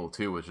table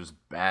too was just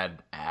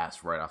bad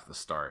ass right off the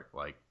start.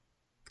 Like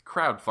the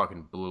crowd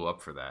fucking blew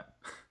up for that.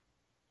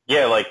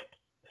 Yeah, like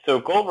so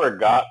Goldberg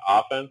got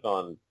offense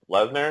on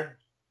Lesnar.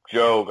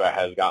 Joe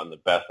has gotten the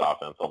best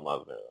offense on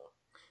Lesnar though.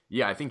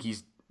 Yeah, I think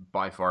he's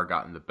by far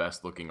gotten the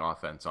best looking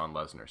offense on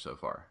Lesnar so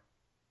far.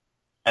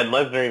 And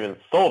Lesnar even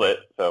sold it,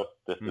 so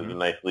this is Mhm. a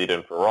nice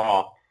lead-in for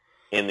Raw.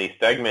 In the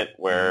segment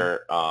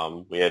where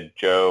we had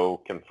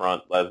Joe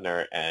confront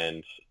Lesnar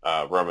and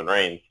Roman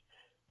Reigns,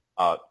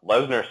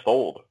 Lesnar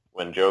sold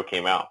when Joe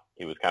came out.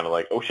 He was kind of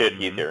like, oh shit,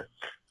 he's Mhm. here.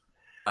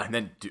 And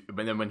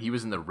then when he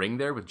was in the ring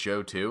there with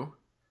Joe too,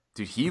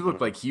 dude, he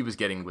looked like he was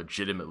getting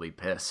legitimately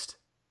pissed.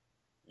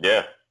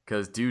 Yeah.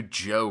 Because, dude,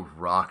 Joe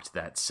rocked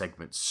that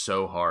segment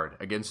so hard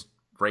against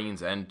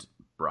Reigns and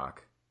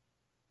Brock.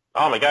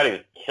 Oh my god, he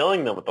was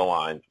killing them with the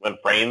lines. When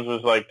Reigns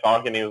was like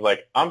talking, he was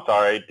like, I'm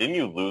sorry, didn't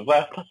you lose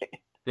last night?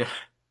 Yeah.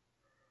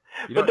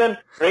 You But know- then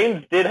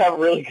Reigns did have a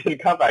really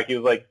good comeback. He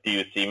was like, do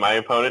you see my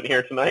opponent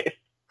here tonight?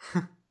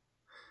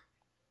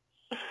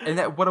 and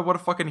that what a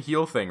fucking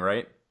heel thing,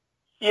 right?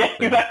 Yeah,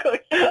 exactly.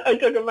 I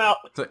took him out.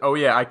 It's like, oh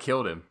yeah, I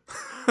killed him.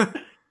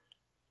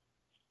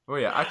 Oh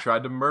yeah, I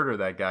tried to murder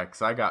that guy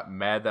because I got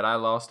mad that I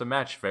lost a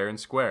match fair and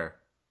square.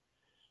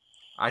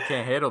 I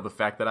can't handle the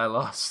fact that I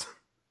lost.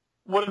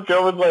 What if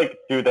Joe was like,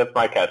 dude, that's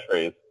my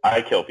catchphrase.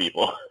 I kill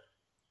people.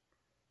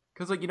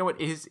 Because, like, you know what?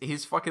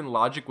 His fucking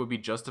logic would be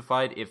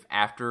justified if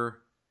after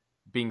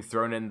being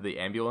thrown into the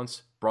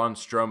ambulance, Braun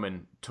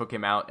Strowman took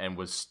him out and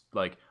was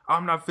like,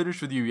 I'm not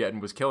finished with you yet,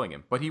 and was killing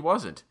him. But he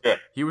wasn't. Yeah.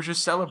 He was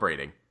just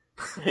celebrating.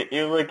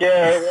 He was like,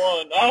 yeah, I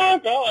won. Oh,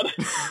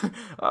 God.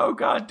 Oh,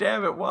 god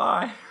damn it,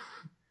 why?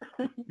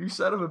 You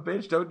son of a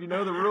bitch, don't you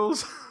know the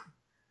rules?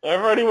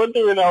 I've already went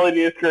through an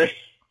LED screen.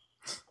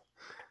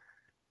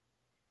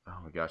 Oh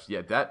my gosh,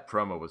 yeah, that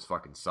promo was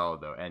fucking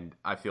solid though, and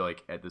I feel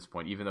like at this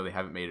point, even though they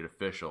haven't made it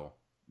official,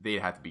 they'd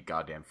have to be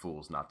goddamn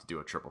fools not to do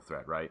a triple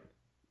threat, right?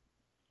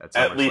 At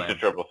At least a SummerSlam.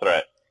 triple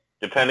threat.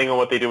 Depending on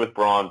what they do with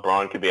Braun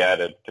could be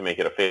added to make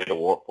it a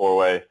fatal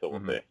four-way, so we'll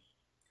Mhm. see.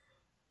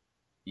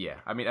 Yeah,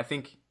 I mean, I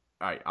think.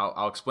 All right,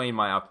 I'll explain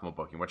my optimal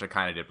booking, which I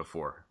kind of did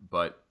before,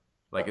 but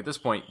like at this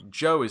point,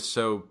 Joe is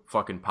so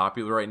fucking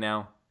popular right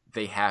now.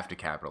 They have to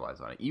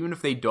capitalize on it, even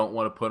if they don't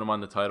want to put him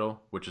on the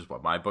title, which is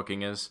what my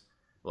booking is.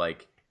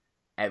 Like,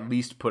 at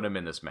least put him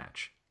in this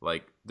match.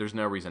 Like, there's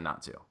no reason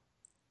not to.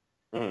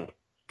 Mhm.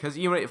 Because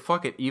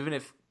even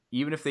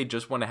if they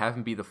just want to have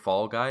him be the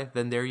fall guy,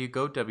 then there you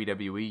go,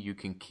 WWE. You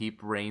can keep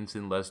Reigns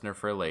and Lesnar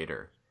for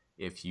later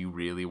if you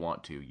really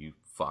want to. You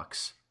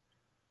fucks.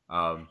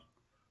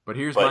 But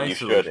here's But my you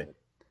solution. shouldn't.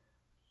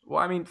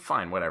 Well, I mean,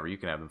 fine, whatever. You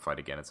can have them fight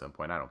again at some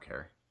point. I don't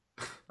care.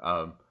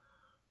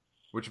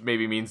 Which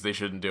maybe means they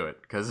shouldn't do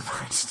it because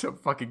I just don't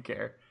fucking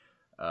care.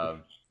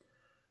 But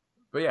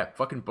yeah,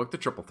 fucking book the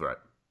triple threat.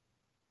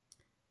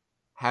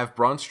 Have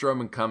Braun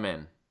Strowman come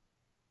in.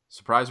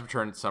 Surprise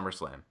return at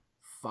SummerSlam.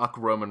 Fuck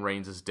Roman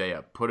Reigns' day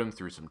up. Put him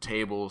through some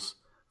tables.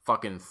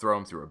 Fucking throw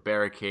him through a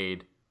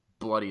barricade.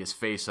 Bloody his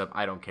face up.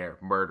 I don't care.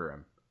 Murder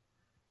him.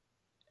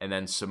 And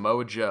then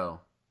Samoa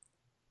Joe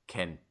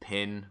can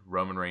pin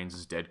Roman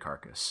Reigns' dead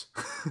carcass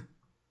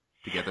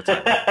to get the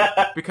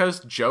title.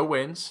 Because Joe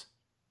wins.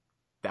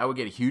 That would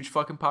get a huge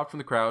fucking pop from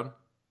the crowd.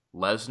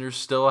 Lesnar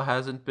still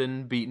hasn't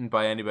been beaten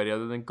by anybody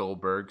other than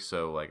Goldberg,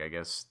 so like I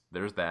guess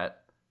there's that.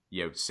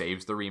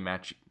 Saves the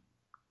rematch.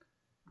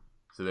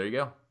 So there you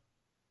go.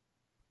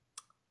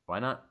 Why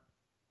not?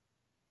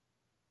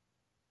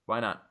 Why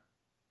not?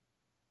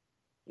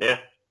 Yeah.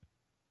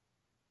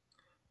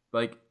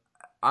 Like,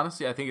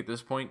 honestly, I think at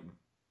this point,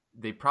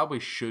 they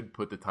probably should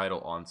put the title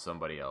on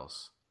somebody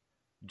else.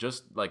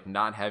 Just, like,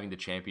 not having the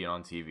champion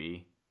on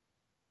TV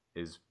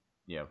is,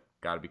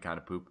 got to be kind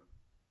of poop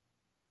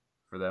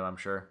for them, I'm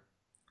sure.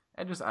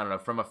 And just, I don't know,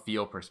 from a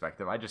feel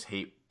perspective, I just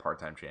hate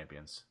part-time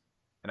champions.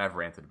 And I've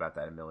ranted about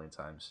that a million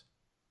times.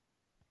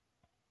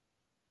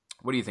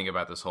 What do you think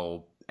about this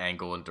whole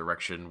angle and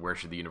direction? Where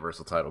should the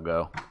Universal title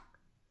go?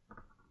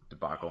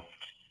 Debacle.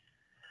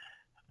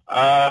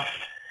 I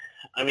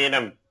mean,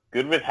 I'm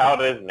good with how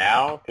it is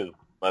now because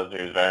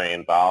Lesnar is very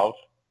involved.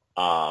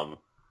 I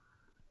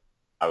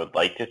would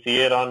like to see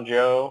it on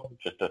Joe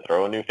just to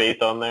throw a new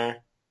face on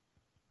there.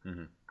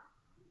 Mm-hmm.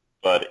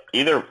 But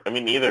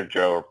either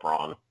Joe or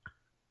Braun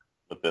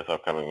with this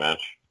upcoming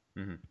match.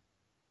 Mm-hmm.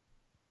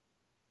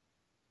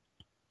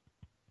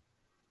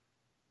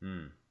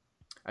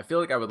 I feel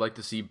like I would like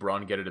to see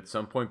Braun get it at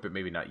some point, but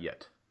maybe not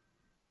yet.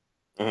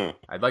 Mm-hmm.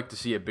 I'd like to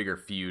see a bigger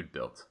feud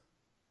built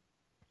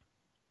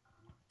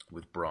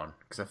with Braun,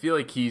 because I feel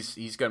like he's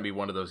going to be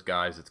one of those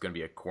guys that's going to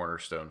be a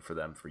cornerstone for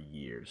them for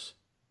years.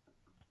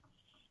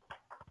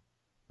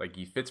 Like,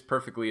 he fits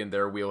perfectly in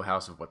their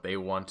wheelhouse of what they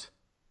want,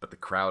 but the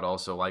crowd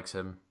also likes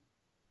him.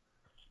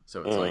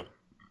 So it's like,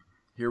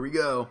 here we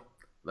go.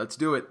 Let's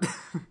do it.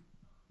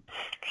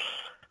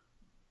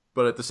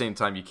 But at the same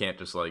time, you can't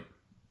just, like,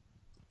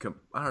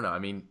 I don't know. I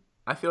mean,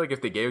 I feel like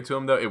if they gave it to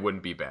him, though, it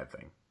wouldn't be a bad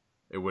thing.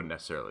 It wouldn't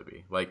necessarily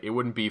be. Like, it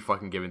wouldn't be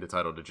fucking giving the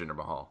title to Jinder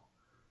Mahal.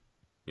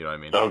 You know what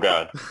I mean? Oh,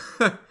 God.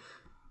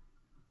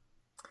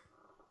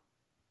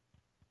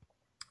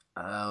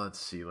 Let's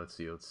see.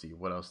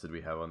 What else did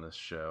we have on this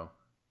show?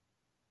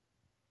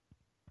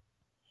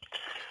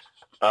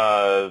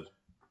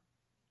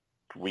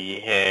 We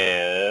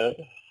had...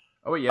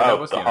 Oh, wait, yeah, that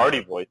was the the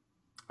Hardy Boys.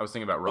 I was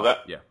thinking about Raw. Was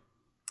that- Yeah.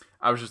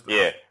 I was just...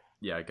 Yeah.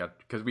 Yeah,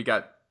 because we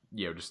got,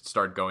 just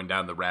started going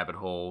down the rabbit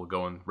hole,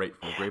 going right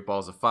from the Great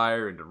Balls of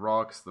Fire into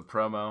Raw, 'cause the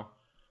promo.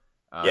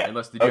 Yeah.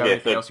 Unless, did you have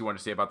anything so- else you wanted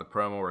to say about the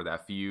promo or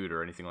that feud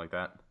or anything like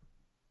that?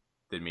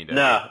 Didn't mean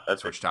to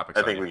switch topics.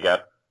 I think we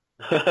got...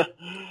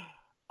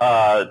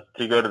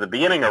 to go to the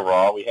beginning of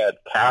Raw, we had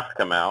Cass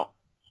come out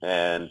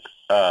and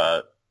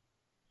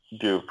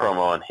do a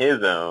promo on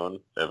his own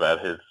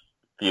about his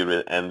feud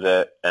with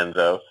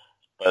Enzo,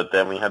 but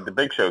then we had the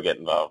Big Show get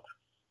involved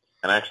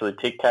and actually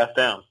take Cass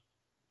down.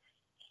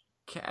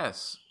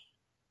 Cass,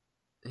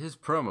 his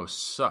promo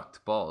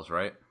sucked balls,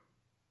 right?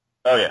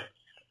 Oh, yeah.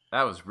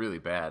 That was really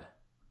bad.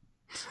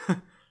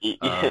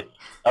 I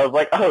was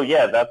like, oh,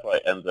 yeah, that's why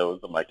Enzo was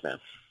the mic man.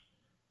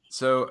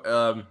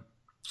 So,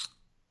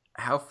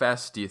 how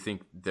fast do you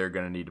think they're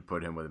going to need to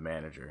put him with a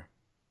manager?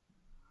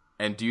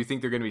 And do you think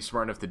they're going to be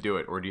smart enough to do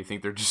it? Or do you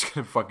think they're just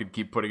going to fucking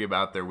keep putting him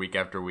out there week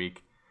after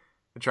week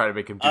and try to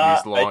make him do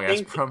these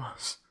long-ass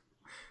promos?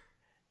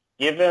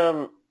 Give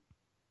him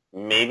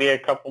maybe a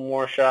couple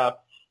more shots.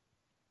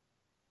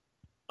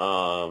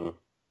 And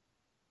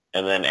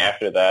then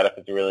after that, if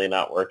it's really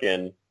not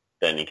working,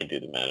 then you can do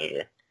the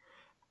manager.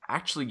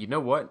 Actually, you know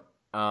what?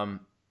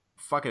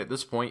 Fuck it. At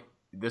this point,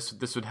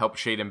 this would help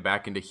shade him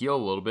back into heel a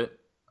little bit.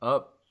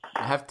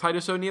 Have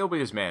Titus O'Neil be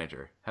his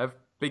manager. Have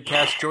Big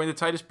Cass join the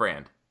Titus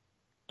brand.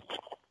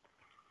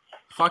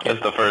 Fuck it.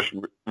 That's the first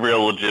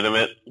real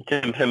legitimate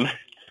contender.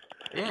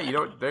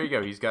 Yeah, there you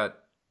go. He's got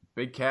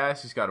Big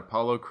Cass. He's got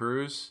Apollo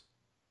Crews.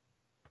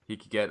 He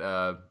could get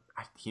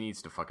he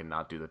needs to fucking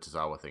not do the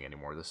Tozawa thing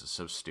anymore. This is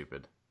so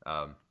stupid.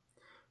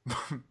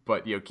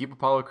 But keep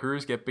Apollo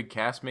Crews. Get Big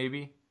Cass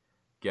maybe.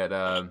 Get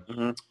oh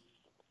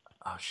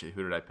shit,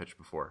 who did I pitch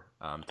before?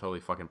 Totally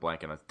fucking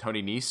blanking on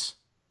Tony Nese.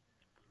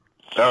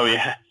 Oh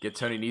yeah. Get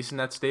Tony Nese in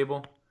that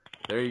stable.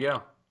 There you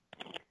go.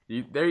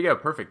 There you go.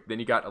 Perfect. Then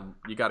you got a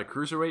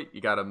cruiserweight,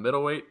 you got a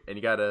middleweight, and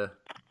you got a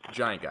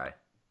giant guy.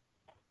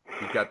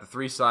 You've got the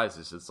three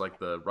sizes. It's like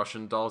the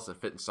Russian dolls that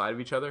fit inside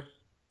of each other.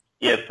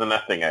 Yeah, it's the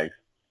nesting eggs.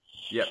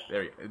 Yep,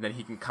 there you go. And then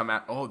he can come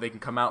out. Oh, they can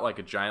come out like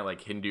a giant,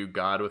 like Hindu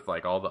god with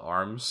like all the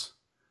arms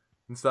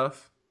and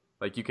stuff.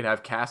 Like you can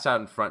have Cass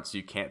out in front, so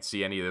you can't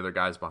see any of the other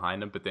guys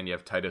behind him. But then you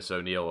have Titus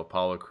O'Neil,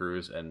 Apollo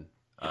Crews, and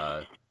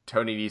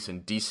Tony Nese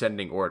in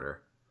descending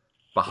order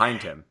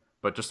behind him.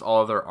 But just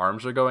all of their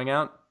arms are going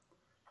out.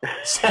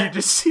 So you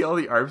just see all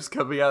the arms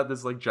coming out.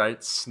 This like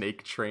giant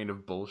snake train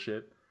of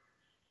bullshit.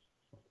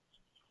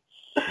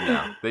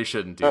 No, they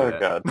shouldn't do that.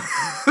 God.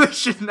 They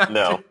should not.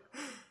 No.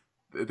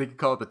 They could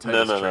call it the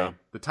Titus train. No.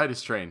 The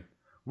Titus train.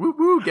 Woo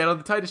woo! Get on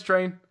the Titus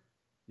train.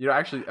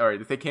 Actually, all right.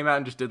 If they came out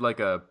and just did like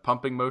a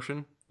pumping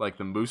motion, like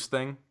the moose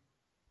thing,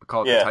 but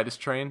call it the Titus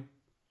train,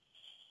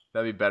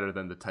 that'd be better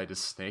than the Titus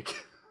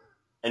snake.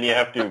 And you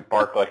have to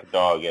bark like a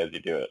dog as you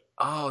do it.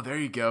 Oh, there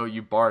you go.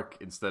 You bark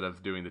instead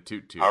of doing the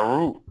toot toot.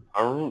 Aroo,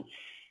 aroo.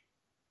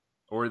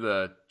 Or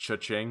the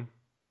cha-ching.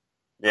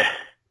 Yeah.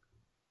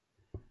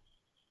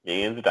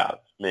 Millions of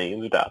dollars.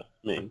 Millions of dollars.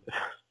 Millions.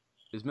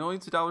 Is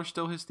Millions of Dollars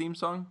still his theme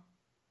song?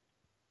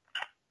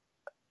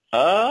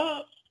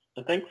 I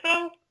think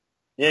so.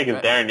 Yeah,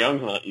 because Darren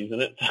Young's not using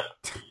it.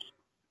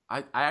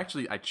 I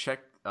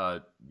checked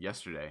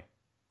yesterday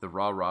the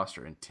Raw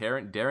roster, and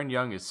Darren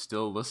Young is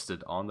still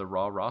listed on the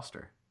Raw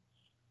roster.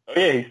 Oh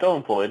yeah, he's still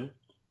employed.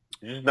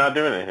 He's just not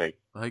doing anything.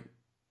 Like,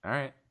 all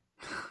right.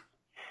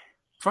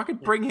 Fucking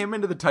bring him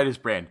into the Titus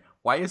brand.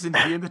 Why isn't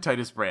he in the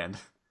Titus brand?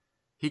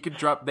 He could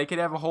drop. They could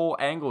have a whole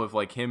angle of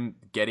like him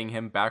getting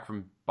him back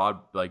from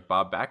Bob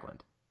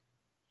Backlund.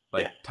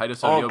 Like Yeah.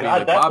 Titus Oh, O'Neil being God,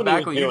 like, that's Bob what he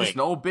was Backlund, you're just an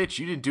doing. old bitch.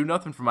 You didn't do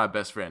nothing for my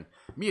best friend.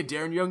 Me and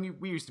Darren Young,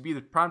 we used to be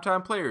the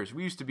primetime players.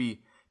 We used to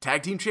be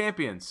tag team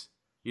champions.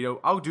 You know,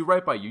 I'll do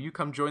right by you. You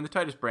come join the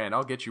Titus brand.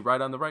 I'll get you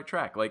right on the right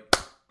track. Like,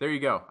 there you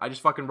go. I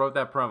just fucking wrote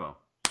that promo.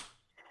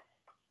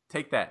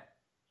 Take that.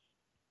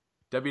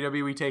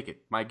 WWE, take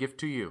it. My gift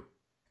to you.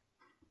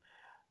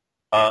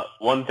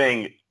 One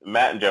thing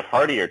Matt and Jeff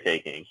Hardy are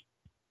taking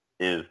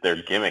is their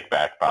gimmick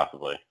back,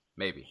 possibly.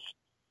 Maybe.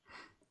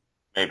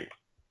 Maybe.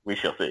 We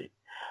shall see.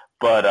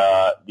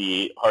 But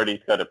the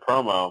Hardys cut a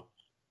promo,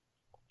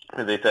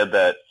 and they said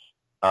that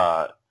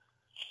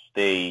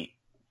they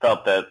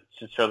felt that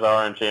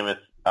Cesaro and Sheamus,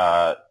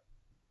 I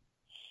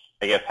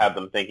guess, had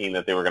them thinking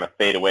that they were going to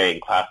fade away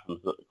and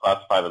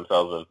classify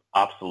themselves as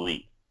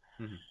obsolete.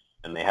 Mhm.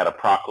 And they had a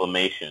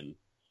proclamation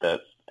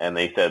and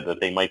they said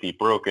that they might be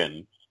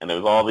broken, and there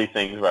was all these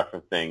things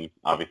referencing,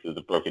 obviously,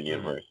 the broken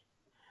universe.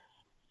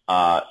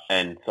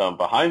 And some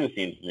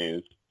behind-the-scenes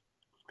news,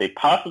 they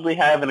possibly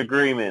have an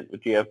agreement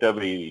with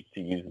GFW to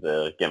use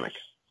the gimmick.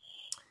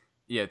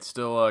 Yeah, it's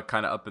still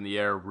kind of up in the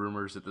air,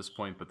 rumors at this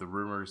point, but the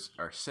rumors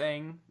are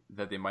saying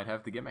that they might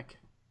have the gimmick.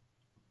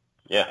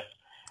 Yeah.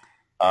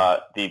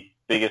 The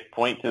biggest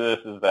point to this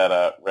is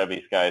that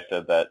Rebby Sky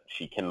said that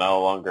she can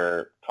no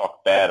longer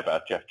talk bad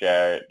about Jeff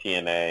Jarrett,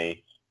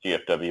 TNA,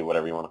 GFW,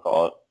 whatever you want to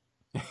call it.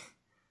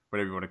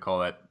 Whatever you want to call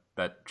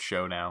that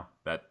show now,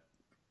 that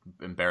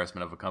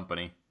embarrassment of a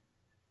company.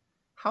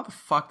 How the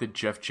fuck did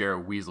Jeff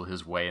Jarrett weasel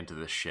his way into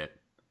this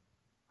shit?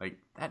 Like,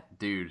 that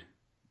dude,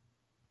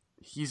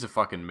 he's a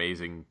fucking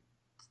amazing...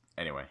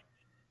 Anyway,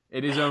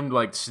 in his own,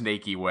 like,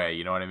 snaky way,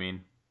 you know what I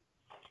mean?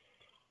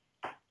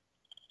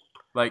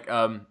 Like,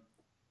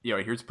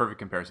 here's a perfect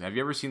comparison. Have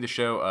you ever seen the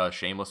show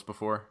Shameless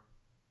before?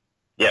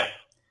 Yes.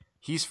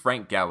 He's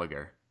Frank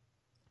Gallagher.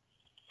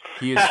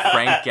 He is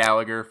Frank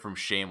Gallagher from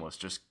Shameless,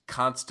 just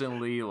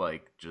constantly,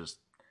 like, just...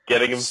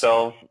 Getting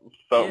himself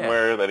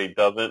somewhere that he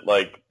doesn't,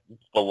 like,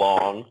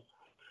 belong.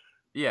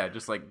 Yeah,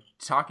 just, like,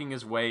 talking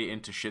his way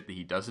into shit that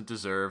he doesn't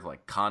deserve,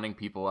 like, conning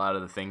people out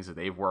of the things that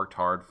they've worked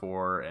hard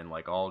for, and,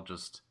 like, all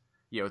just...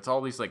 it's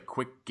all these, like,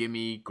 quick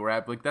gimme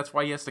grab... Like, that's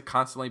why he has to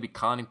constantly be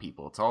conning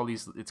people. It's all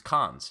these... It's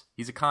cons.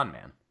 He's a con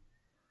man.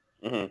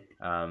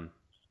 Mm-hmm.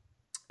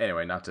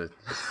 Anyway, not to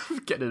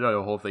get into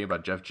the whole thing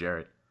about Jeff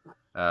Jarrett.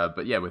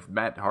 But yeah, with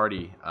Matt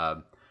Hardy,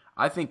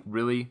 I think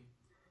really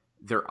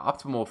their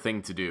optimal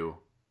thing to do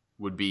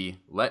would be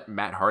let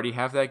Matt Hardy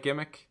have that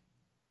gimmick,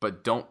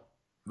 but don't,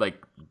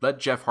 like, let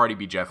Jeff Hardy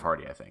be Jeff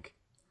Hardy, I think.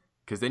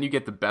 Because then you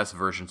get the best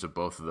versions of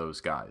both of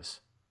those guys.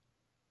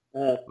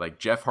 Like,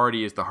 Jeff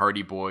Hardy is the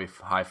Hardy boy,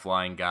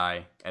 high-flying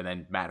guy, and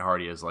then Matt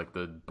Hardy is, like,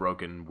 the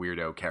broken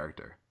weirdo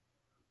character.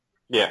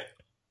 Yeah.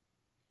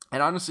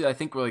 And honestly, I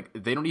think, like,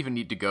 they don't even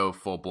need to go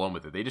full-blown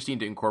with it. They just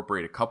need to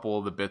incorporate a couple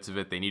of the bits of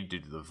it. They need to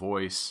do the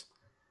voice,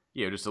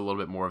 just a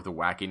little bit more of the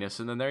wackiness,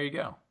 and then there you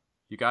go.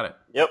 You got it.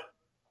 Yep.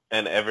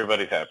 And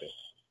everybody's happy.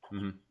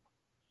 Mm-hmm.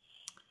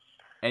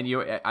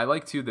 And, I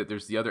like, too, that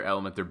there's the other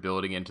element they're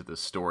building into the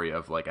story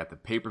of, like, at the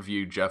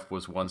pay-per-view, Jeff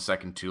was 1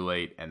 second too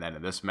late, and then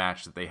in this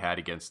match that they had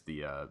against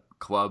the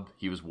club,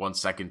 he was 1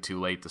 second too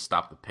late to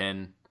stop the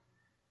pin.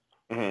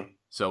 Mm-hmm.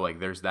 So, like,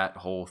 there's that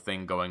whole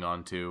thing going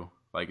on, too.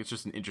 Like, it's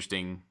just an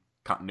interesting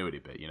continuity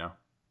bit, you know?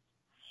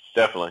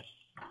 Definitely.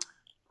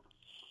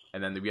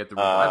 And then we get the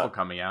Revival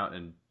coming out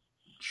and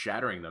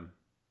shattering them.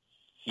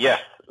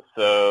 Yes.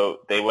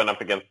 So they went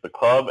up against the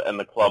club, and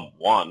the club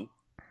won.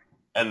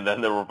 And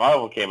then the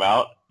Revival came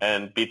out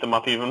and beat them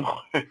up even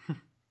more.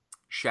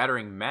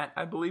 Shattering Matt,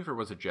 I believe, or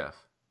was it Jeff?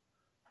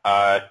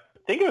 I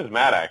think it was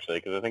Matt, actually,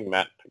 because I think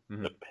Matt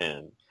took the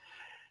pin.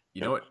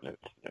 You know what?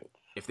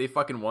 If they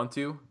fucking want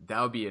to,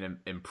 that would be an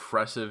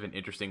impressive and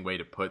interesting way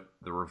to put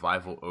the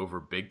Revival over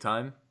big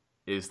time,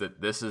 is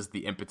that this is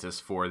the impetus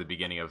for the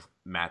beginning of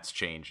Matt's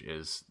change,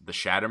 is the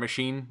Shatter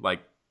Machine, like,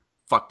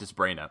 fucked his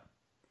brain up.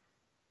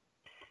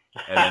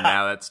 And then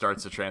now that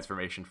starts the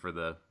transformation for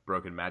the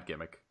Broken Matt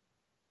gimmick.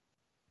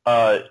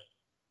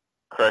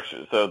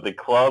 Correction. So the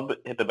club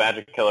hit the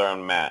Magic Killer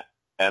on Matt,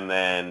 and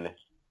then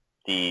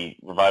the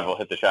Revival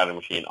hit the Shatter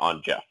Machine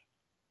on Jeff.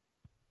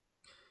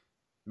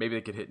 Maybe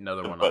they could hit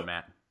another one on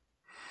Matt.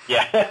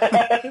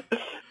 Yeah.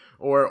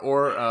 Or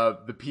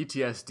the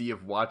PTSD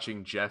of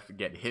watching Jeff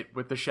get hit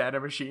with the Shatter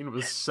Machine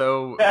was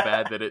so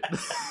bad that it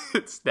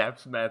it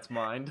snaps Matt's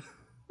mind.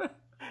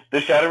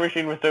 The Shatter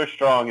Machine was so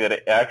strong that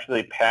it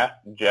actually passed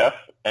Jeff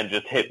and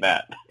just hit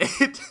Matt.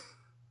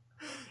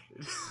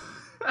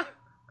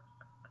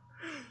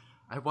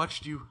 I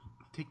watched you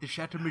take the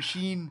Shatter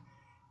Machine,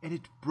 and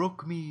it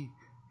broke me.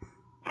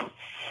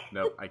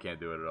 Nope, I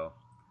can't do it at all.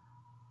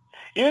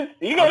 You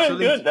got it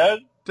good, Dad.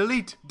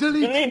 Delete.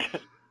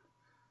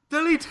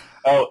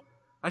 Oh,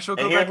 I shall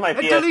go and here's back my and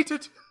PS delete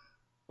it.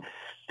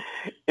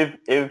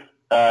 If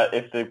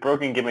if the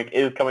broken gimmick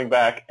is coming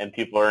back and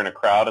people are in a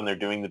crowd and they're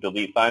doing the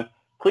delete sign,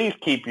 please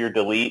keep your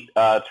delete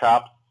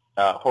chops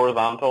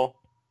horizontal.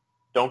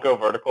 Don't go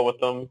vertical with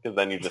them because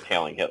then you're just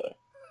hailing Hitler.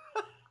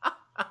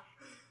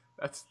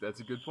 That's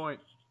a good point.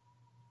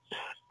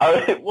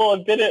 Well,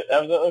 I did it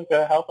at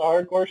the House of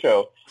Hardcore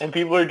show, and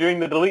people are doing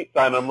the delete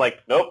sign. I'm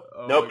like, nope,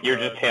 you're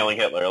just hailing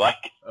Hitler.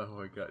 Like, oh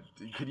my god,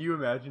 could you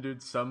imagine,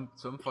 dude? Some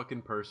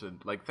fucking person.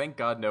 Like, thank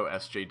God no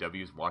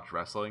SJWs watch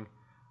wrestling,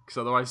 because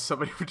otherwise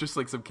somebody would just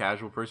like some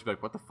casual person be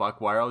like, what the fuck?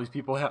 Why are all these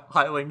people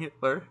hailing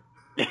Hitler?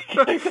 And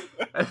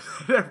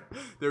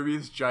there'd be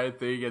this giant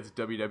thing against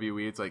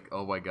WWE. It's like,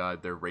 oh my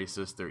god, they're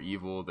racist, they're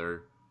evil,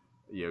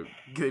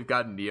 they've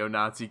got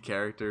neo-Nazi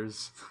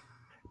characters.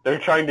 They're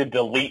trying to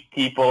delete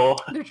people.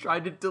 They're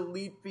trying to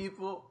delete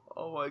people.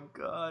 Oh my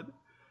god.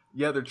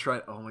 Yeah, they're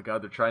trying. Oh my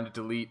god, they're trying to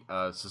delete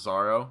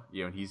Cesaro.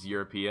 And he's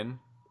European.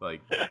 Like,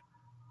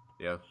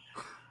 yeah.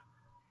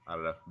 I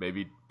don't know.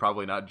 Maybe,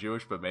 probably not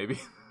Jewish, but maybe.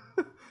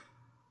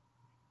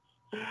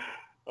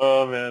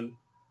 Oh man.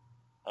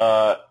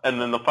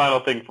 And then the final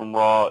thing from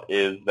Raw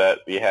is that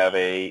we have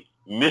a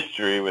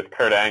mystery with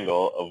Kurt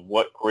Angle of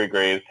what Corey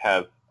Graves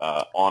has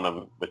on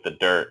him with the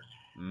dirt,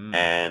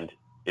 and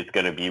it's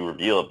going to be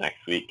revealed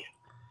next week.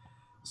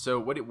 So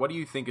what do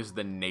you think is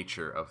the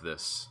nature of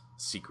this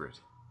secret?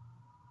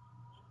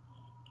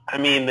 I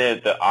mean,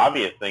 the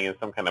obvious thing is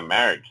some kind of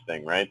marriage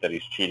thing, right? That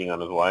he's cheating on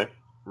his wife.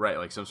 Right,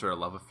 like some sort of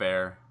love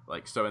affair.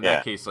 Like, so in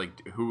that case,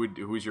 like,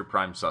 who's your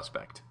prime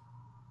suspect?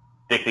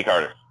 Dixie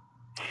Carter.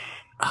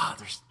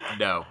 There's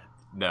no.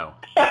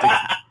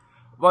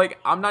 Like,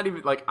 I'm not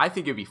even like, I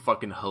think it'd be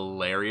fucking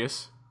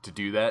hilarious to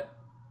do that.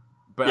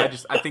 But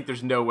I think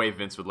there's no way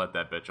Vince would let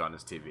that bitch on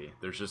his TV.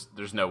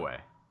 There's no way.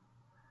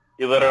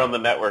 He let her on the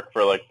network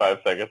for like 5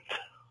 seconds.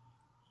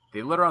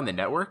 They let her on the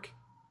network?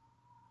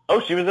 Oh,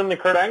 she was in the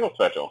Kurt Angle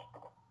special.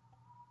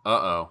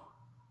 Uh-oh.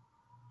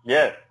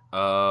 Yes.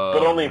 Oh,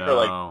 but only for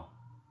like...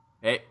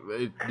 Hey,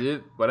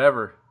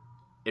 whatever.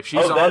 If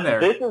she's on there,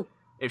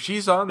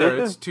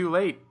 it's too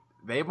late.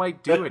 They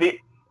might do it.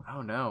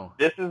 Oh no.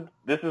 This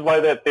is why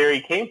that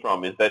theory came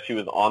from, is that she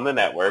was on the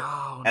network,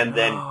 and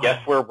then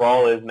guess where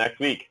Raw is next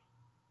week?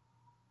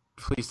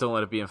 Please don't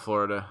let it be in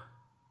Florida.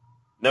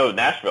 No,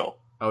 Nashville.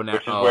 Oh,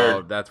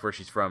 Nashville. That's where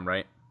she's from,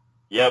 right?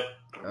 Yep.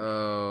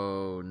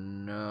 Oh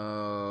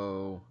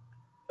no.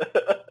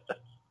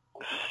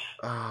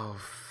 Oh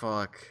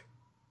fuck.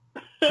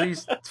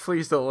 Please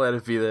don't let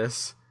it be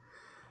this.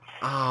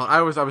 Oh,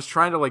 I was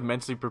trying to like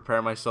mentally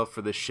prepare myself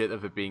for the shit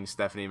of it being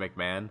Stephanie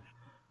McMahon,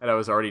 and I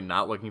was already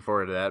not looking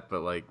forward to that.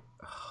 But like,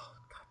 oh,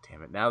 god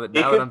damn it! Now that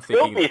I'm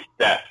thinking, it could still be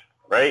Steph,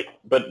 right?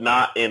 But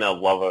not in a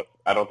love.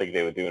 I don't think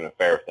they would do an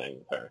affair thing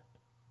with her.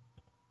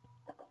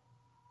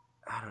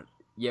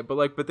 Yeah,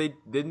 but they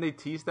didn't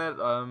tease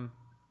that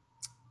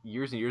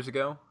years and years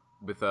ago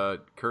with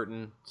Kurt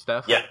and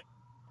Steph. Yeah,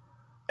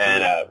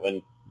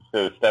 and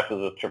so Steph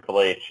was with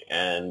Triple H,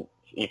 and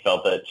he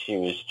felt that she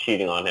was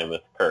cheating on him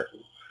with Kurt.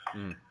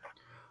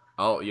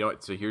 Oh, you know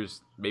what? So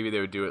maybe they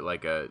would do it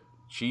like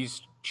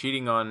she's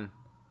cheating on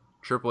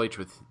Triple H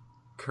with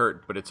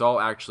Kurt, but it's all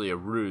actually a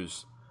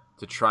ruse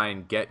to try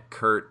and get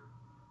Kurt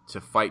to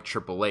fight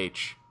Triple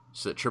H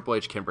so that Triple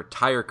H can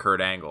retire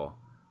Kurt Angle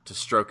to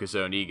stroke his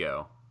own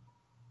ego.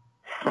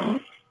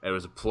 It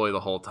was a ploy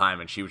the whole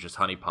time, and she was just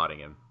honeypotting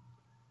him.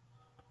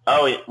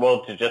 Oh,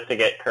 well, just to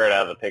get Kurt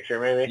out of the picture,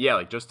 maybe? Yeah,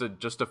 like just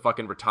to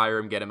fucking retire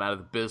him, get him out of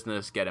the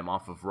business, get him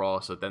off of Raw,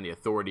 so that then the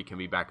Authority can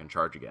be back in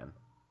charge again.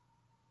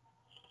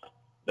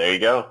 There you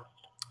go.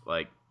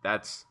 Like,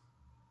 that's...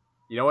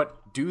 You know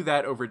what? Do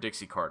that over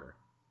Dixie Carter.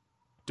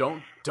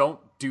 Don't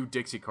do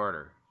Dixie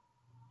Carter.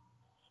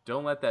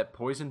 Don't let that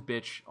poison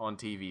bitch on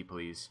TV,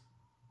 please.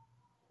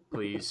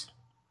 Please.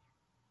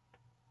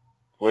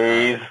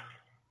 Please.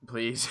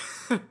 Please.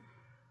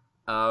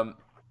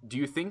 Do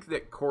you think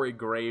that Corey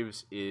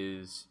Graves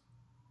is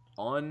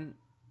on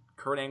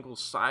Kurt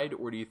Angle's side,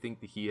 or do you think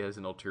that he has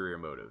an ulterior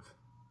motive?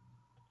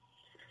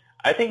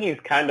 I think he's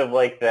kind of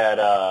like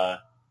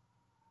that,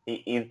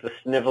 he's the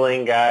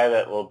sniveling guy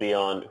that will be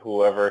on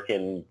whoever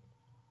can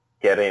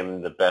get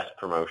him the best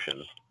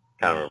promotion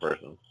kind of a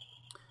person.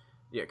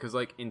 Yeah, because,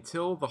 like,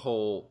 until the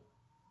whole,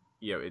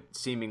 it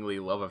seemingly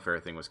love affair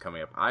thing was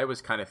coming up, I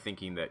was kind of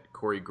thinking that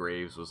Corey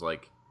Graves was,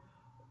 like,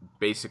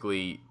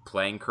 basically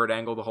playing Kurt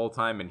Angle the whole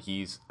time, and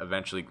he's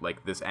eventually,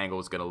 like, this angle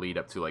is going to lead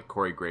up to, like,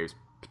 Corey Graves,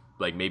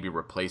 like, maybe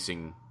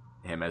replacing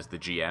him as the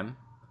GM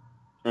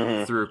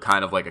through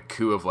kind of, like, a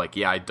coup of, like,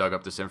 I dug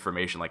up this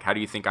information. Like, how do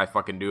you think I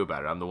fucking knew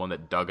about it? I'm the one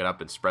that dug it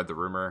up and spread the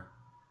rumor,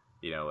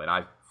 and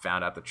I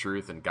found out the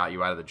truth and got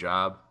you out of the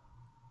job,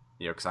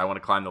 because I want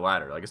to climb the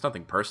ladder. Like, it's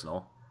nothing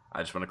personal.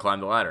 I just want to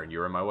climb the ladder, and you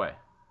were in my way.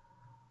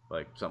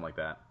 Like, something like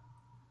that.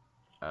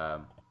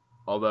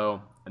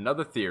 Although,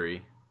 another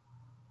theory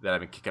that I've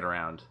been kicking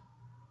around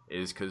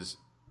is because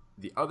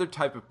the other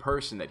type of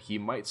person that he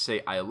might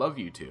say I love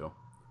you to,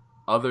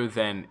 other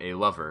than a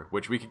lover,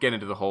 which we could get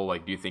into the whole,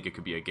 like, do you think it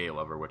could be a gay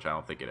lover, which I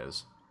don't think it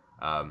is.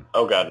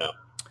 Oh, God, no.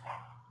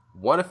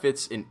 What if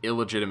it's an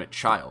illegitimate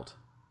child?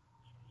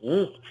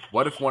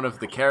 What if one of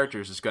the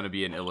characters is going to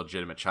be an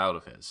illegitimate child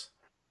of his?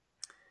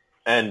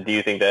 And do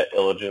you think that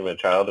illegitimate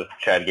child is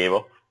Chad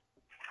Gable?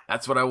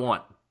 That's what I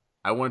want.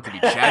 I want it to be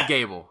Chad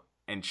Gable.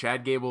 And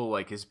Chad Gable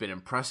like has been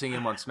impressing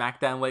him on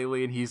SmackDown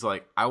lately, and he's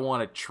like, I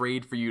want to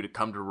trade for you to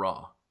come to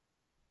Raw.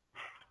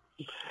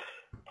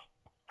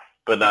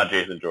 But not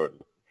Jason Jordan.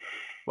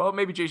 Well,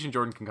 maybe Jason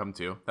Jordan can come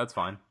too. That's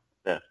fine.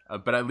 Yeah.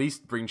 But at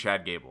least bring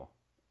Chad Gable.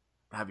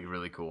 That'd be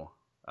really cool.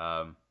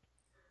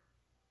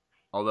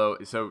 Although,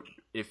 so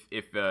if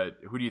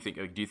who do you think?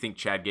 Do you think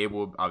Chad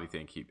Gable? I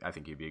think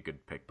he'd be a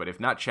good pick. But if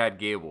not Chad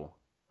Gable,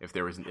 if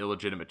there was an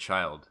illegitimate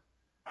child,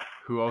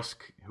 who else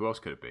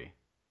could it be?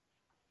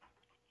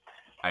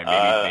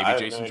 Maybe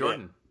Jason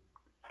Jordan.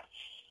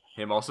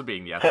 Him also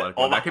being the athletic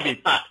one. That could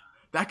be.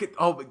 That could.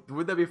 Oh,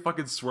 wouldn't that be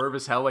fucking swerve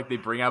as hell? Like they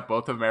bring out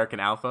both of American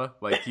Alpha.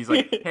 Like he's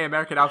like, "Hey,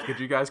 American Alpha, could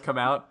you guys come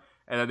out?"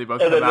 And then they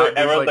both come out. And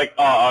everyone's like,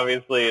 "Oh,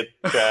 obviously it's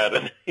Chad."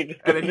 And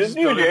then he just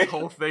goes this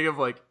whole thing of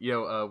like,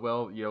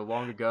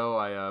 long ago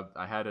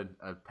I had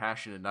a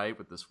passionate night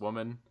with this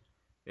woman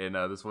in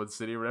this one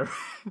city or whatever,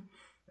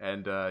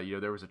 and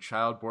there was a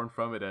child born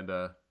from it, and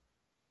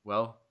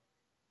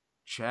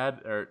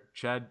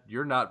Chad,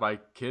 you're not my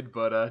kid,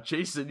 but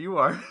Jason, you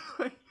are.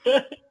 I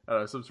don't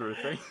know, some sort of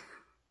thing.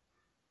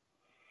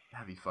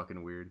 That'd be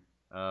fucking weird.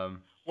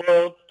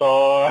 World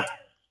Star.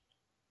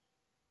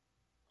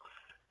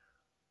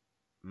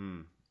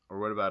 Or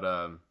what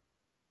about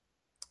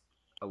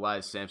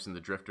Elias Sampson, the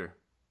Drifter?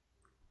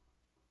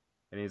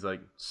 And he's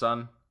like,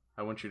 son,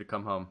 I want you to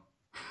come home.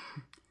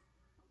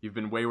 You've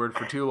been wayward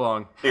for too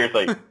long.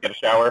 Seriously, get a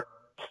shower.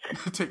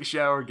 Take a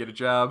shower, get a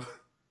job.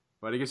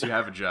 Well, I guess you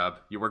have a job.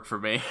 You work for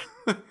me.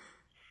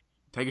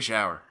 Take a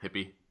shower,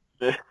 hippie.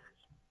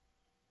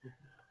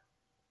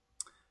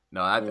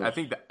 No, I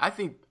think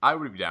I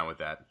would be down with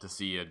that, to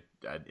see an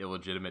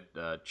illegitimate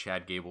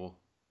Chad Gable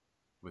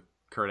with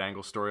Kurt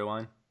Angle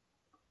storyline.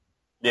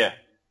 Yeah.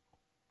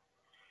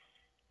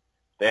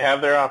 They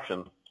have their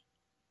options.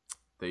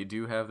 They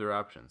do have their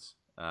options.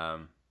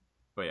 But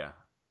yeah,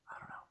 I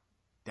don't know.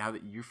 Now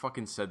that you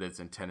fucking said that it's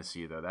in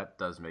Tennessee, though, that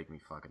does make me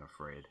fucking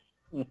afraid.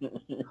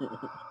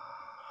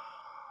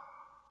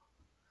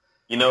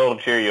 You know what'll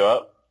cheer you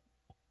up?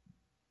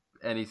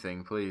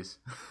 Anything, please.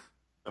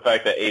 The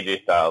fact that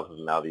AJ Styles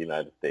is now the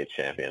United States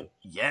champion.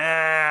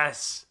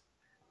 Yes!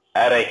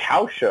 At a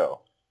house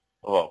show,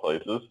 of all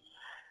places,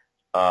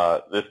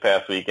 this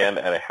past weekend,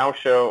 at a house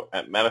show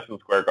at Madison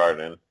Square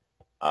Garden,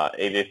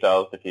 AJ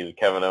Styles defeated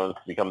Kevin Owens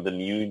to become the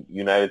new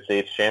United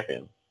States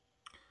champion.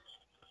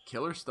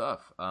 Killer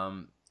stuff.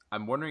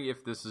 I'm wondering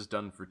if this is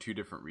done for two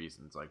different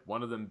reasons. Like,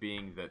 one of them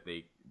being that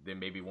they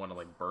maybe want to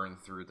like burn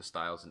through the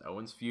Styles and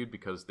Owens feud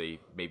because they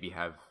maybe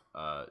have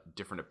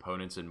different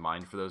opponents in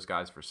mind for those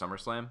guys for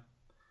SummerSlam.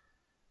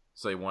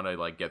 So they want to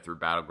like get through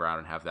Battleground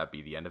and have that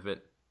be the end of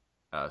it.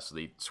 So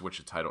they switch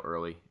the title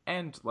early.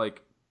 And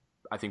like,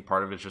 I think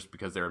part of it's just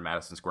because they're in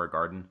Madison Square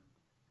Garden.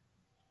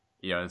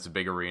 You know, it's a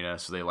big arena,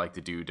 so they like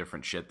to do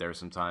different shit there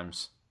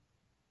sometimes.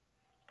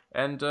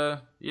 And,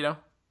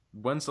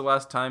 when's the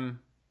last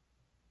time...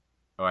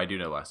 Oh, I do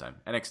know last time.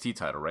 NXT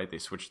title, right? They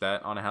switched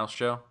that on a house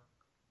show?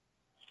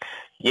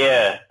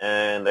 Yeah,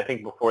 and I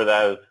think before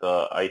that was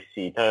the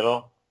IC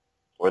title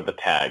or the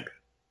tag.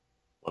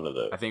 One of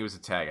those. I think it was a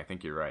tag. I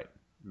think you're right.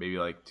 Maybe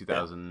like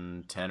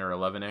 2010 or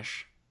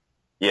 11-ish.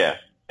 Yeah.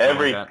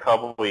 Every like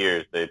couple of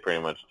years, they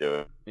pretty much do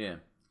it. Yeah.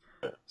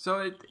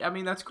 So,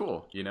 that's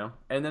cool, you know?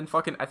 And then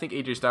I think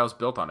AJ Styles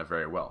built on it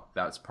very well.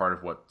 That's part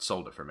of what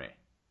sold it for me.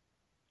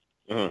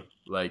 Mm-hmm.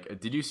 Like,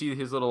 did you see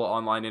his little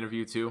online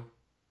interview too?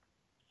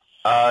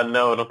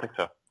 No, I don't think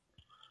so.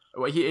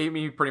 Well,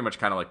 he pretty much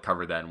kind of like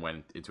covered that and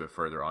went into it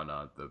further on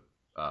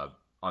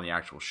the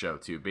actual show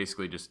too.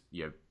 Basically, just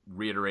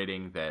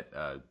reiterating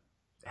that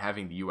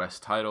having the U.S.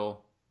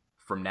 title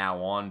from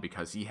now on,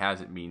 because he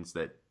has it, means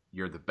that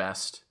you're the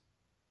best.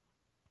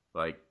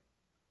 Like,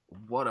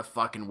 what a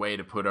fucking way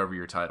to put over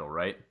your title,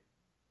 right?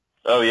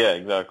 Oh yeah,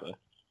 exactly.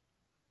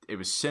 It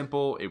was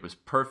simple. It was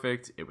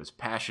perfect. It was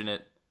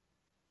passionate.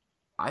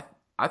 I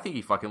think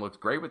he fucking looked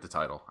great with the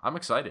title. I'm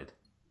excited.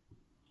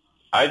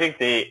 I think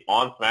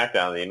on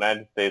SmackDown, the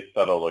United States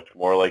title looked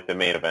more like the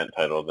main event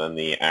title than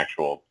the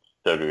actual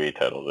WWE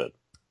title did.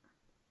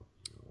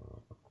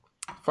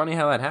 Funny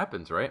how that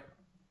happens, right?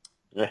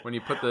 Yeah. When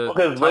you put the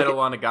title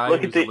on a guy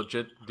who's a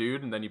legit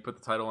dude, and then you put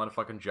the title on a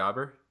fucking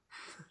jobber.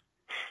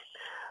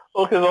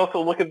 Well, because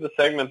also look at the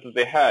segments that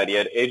they had. You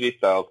had AJ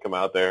Styles come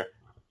out there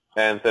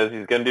and says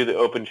he's going to do the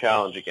open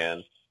challenge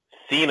again.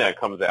 Cena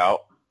comes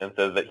out and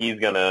says that he's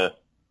going to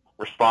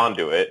respond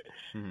to it.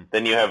 Mm-hmm.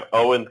 Then you have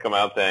Owens come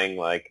out saying,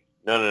 like,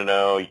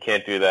 no, you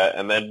can't do that.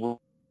 And then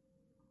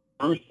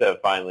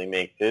Rusev finally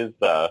makes his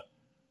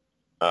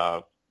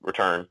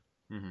return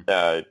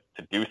to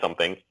do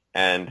something.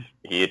 And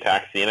he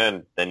attacks Cena,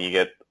 and then you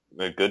get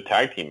a good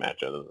tag team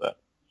match out of that.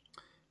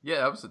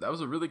 Yeah, that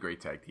was a really great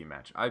tag team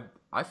match.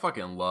 I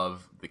fucking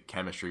love the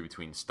chemistry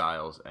between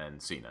Styles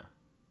and Cena.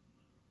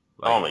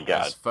 Like, oh my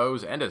god, as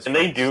foes and as and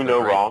friends, they do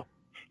no wrong.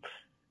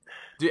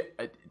 Dude,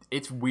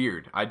 it's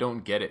weird. I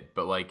don't get it,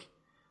 but like,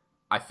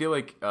 I feel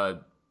like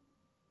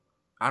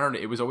I don't know.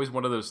 It was always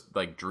one of those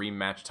like dream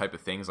match type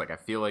of things. Like I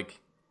feel like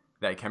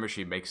that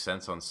chemistry makes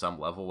sense on some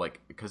level. Like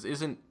because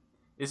isn't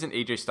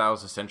AJ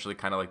Styles essentially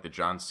kind of like the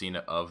John Cena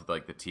of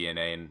like the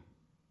TNA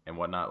and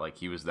whatnot? Like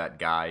he was that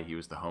guy. He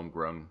was the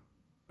homegrown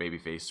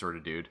babyface sort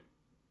of dude.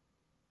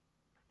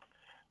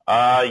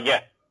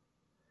 Yeah.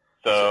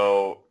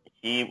 So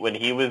when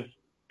he was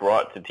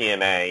brought to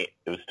TNA,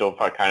 it was still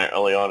kind of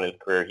early on in his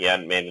career. He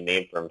hadn't made a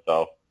name for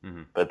himself,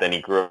 but then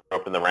he grew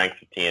up in the ranks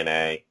of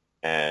TNA,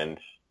 and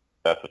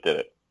that's what did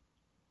it.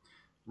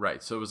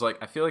 Right. So it was like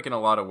I feel like in a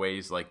lot of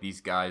ways, like these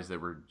guys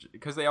that were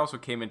because they also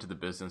came into the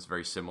business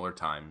very similar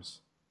times.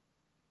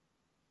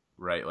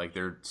 Right. Like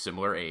they're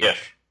similar age. Yeah.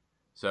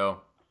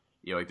 So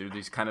like they're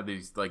these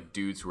like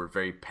dudes who were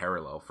very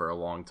parallel for a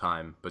long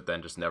time, but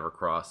then just never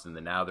crossed, and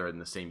then now they're in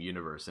the same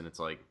universe, and it's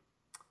like.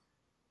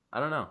 I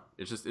don't know.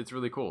 It's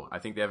really cool. I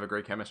think they have a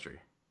great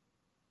chemistry.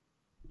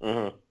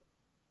 Mm-hmm.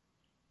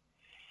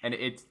 And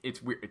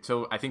it's weird.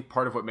 So I think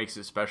part of what makes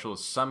it special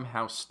is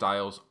somehow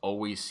Styles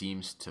always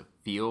seems to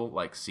feel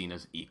like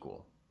Cena's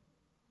equal.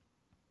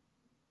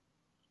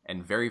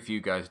 And very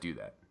few guys do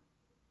that.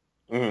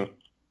 Mm-hmm.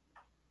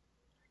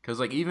 Because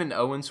like even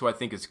Owens, who I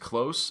think is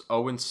close,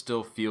 Owens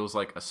still feels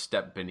like a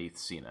step beneath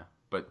Cena.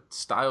 But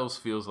Styles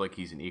feels like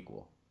he's an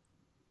equal.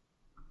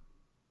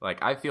 Like,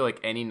 I feel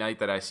like any night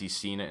that I see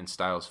Cena and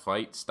Styles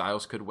fight,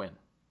 Styles could win.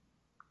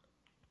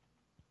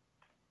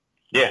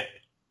 Yeah.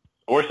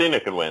 Or Cena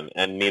could win,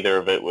 and neither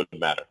of it would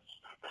matter.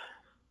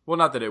 Well,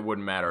 not that it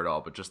wouldn't matter at all,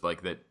 but just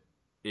like that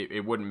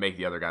it wouldn't make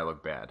the other guy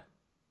look bad.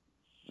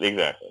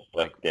 Exactly.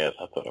 That's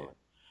what I mean.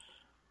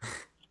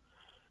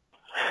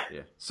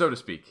 Yeah, so to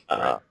speak.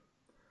 Right?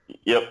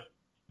 Yep.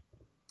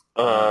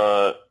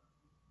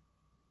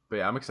 But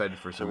yeah, I'm excited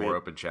for some more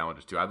open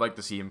challenges, too. I'd like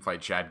to see him fight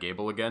Chad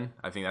Gable again.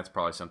 I think that's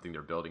probably something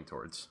they're building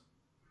towards.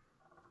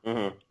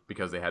 Mm-hmm.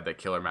 Because they had that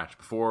killer match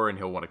before, and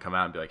he'll want to come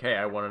out and be like, hey,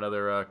 I want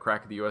another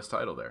crack at the U.S.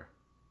 title there.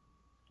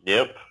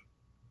 Yep.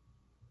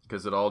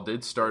 Because it all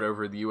did start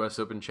over the U.S.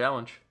 Open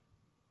Challenge.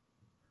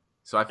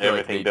 So I feel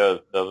everything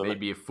like doesn't they'd it?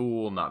 be a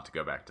fool not to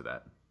go back to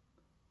that.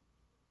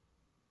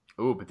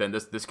 Ooh, but then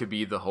this could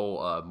be the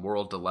whole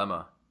moral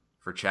dilemma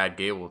for Chad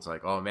Gable. It's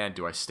like, oh man,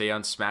 do I stay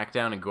on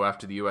SmackDown and go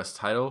after the U.S.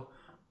 title?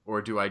 Or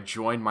do I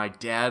join my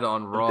dad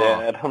on Raw?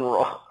 Dad on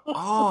Raw.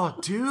 Oh,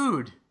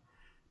 dude.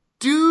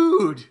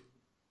 Dude.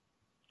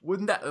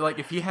 Wouldn't that, like,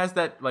 if he has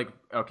that, like,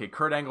 okay,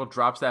 Kurt Angle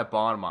drops that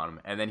bomb on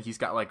him, and then he's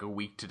got, like, a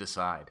week to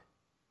decide.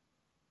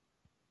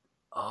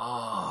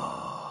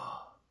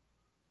 Oh.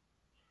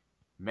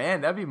 Man,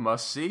 that'd be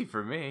must-see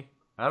for me.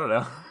 I don't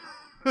know.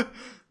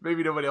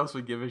 Maybe nobody else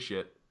would give a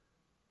shit.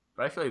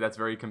 But I feel like that's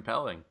very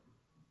compelling.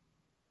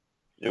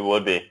 It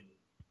would be.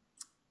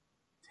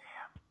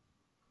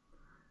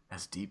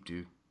 That's deep,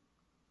 dude.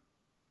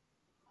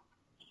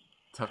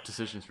 Tough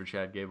decisions for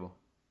Chad Gable.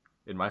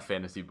 In my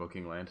fantasy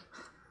booking land.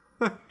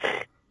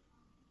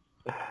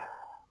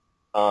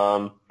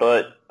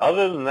 But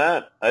other than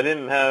that, I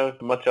didn't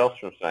have much else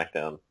from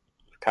SmackDown.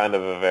 It's kind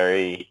of a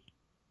very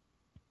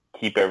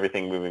keep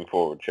everything moving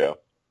forward show.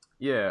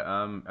 Yeah,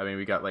 I mean,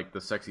 we got like the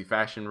Sexy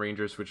Fashion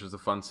Rangers, which was a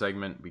fun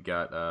segment. We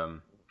got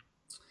a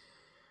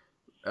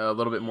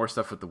little bit more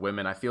stuff with the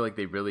women. I feel like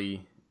they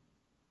really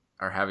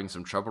are having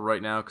some trouble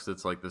right now because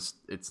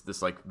it's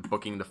this like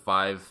booking the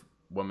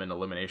 5-woman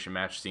elimination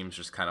match seems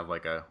just kind of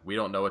like we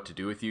don't know what to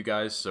do with you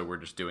guys, so we're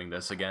just doing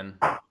this again.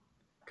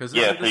 Because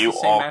isn't this the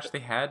same match they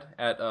had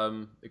at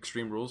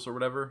Extreme Rules or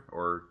whatever,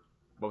 or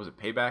what was it,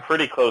 Payback?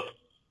 Pretty close.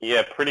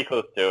 Yeah, pretty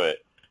close to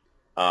it.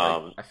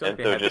 I feel like and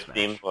they so had it just this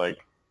seems match. like,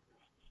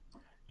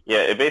 yeah,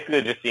 it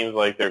basically just seems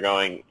like they're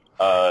going,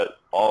 all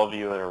of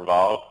you are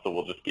involved, so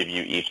we'll just give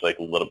you each like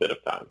a little bit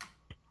of time.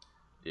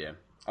 Yeah,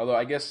 although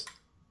I guess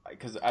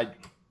because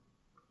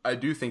I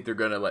do think they're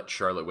gonna let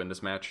Charlotte win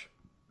this match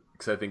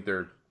because I think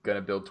they're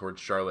gonna build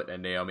towards Charlotte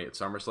and Naomi at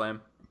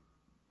SummerSlam.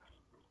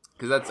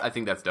 Because I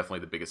think that's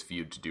definitely the biggest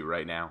feud to do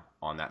right now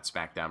on that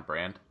SmackDown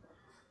brand.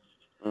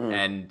 Mm-hmm.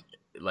 And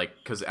like,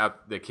 because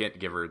they can't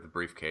give her the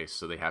briefcase,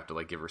 so they have to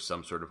like give her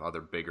some sort of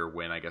other bigger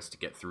win, I guess, to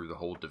get through the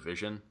whole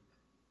division.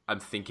 I'm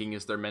thinking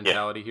is their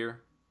mentality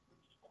here.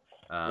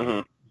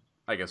 I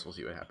guess we'll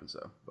see what happens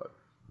though. But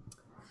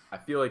I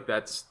feel like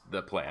that's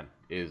the plan.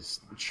 Is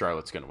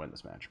Charlotte's going to win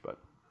this match? But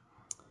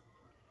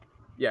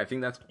yeah, I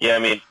think that's Yeah, I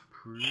mean,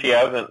 she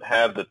hasn't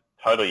had the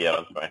title yet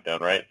on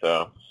SmackDown, right?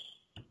 So.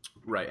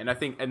 Right, and I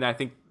think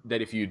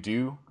that if you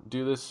do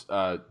this,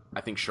 I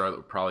think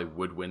Charlotte probably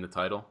would win the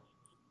title,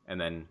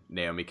 and then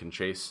Naomi can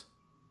chase.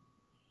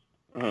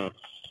 Mm-hmm.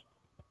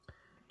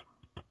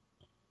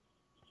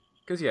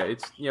 Because yeah,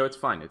 it's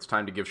fine. It's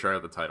time to give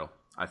Charlotte the title.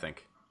 I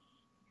think.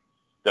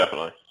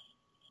 Definitely.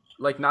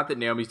 Like, not that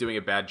Naomi's doing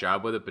a bad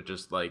job with it, but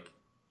just like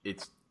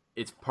it's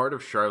part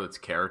of Charlotte's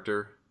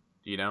character.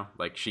 You know,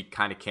 like she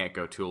kind of can't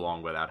go too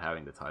long without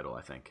having the title.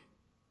 I think.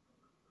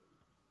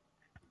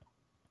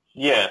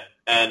 Yeah,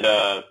 and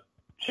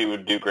she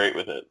would do great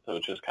with it. So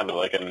it's just kind of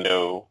like a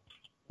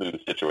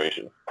no-lose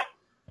situation.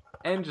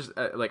 And just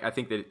like I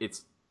think that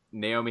it's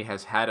Naomi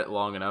has had it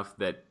long enough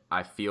that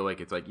I feel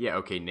like it's like, yeah,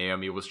 okay,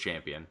 Naomi was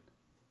champion,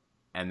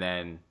 and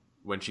then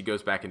when she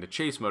goes back into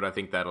chase mode, I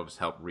think that'll just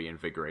help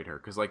reinvigorate her.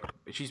 Because, like,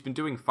 she's been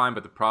doing fine,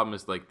 but the problem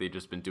is, like, they've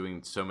just been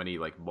doing so many,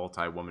 like,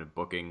 multi-woman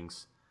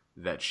bookings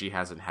that she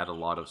hasn't had a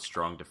lot of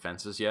strong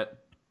defenses yet.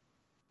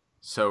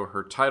 So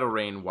her title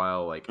reign,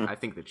 while, like, I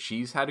think that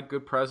she's had a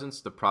good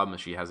presence, the problem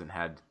is she hasn't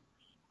had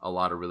a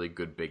lot of really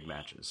good big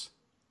matches.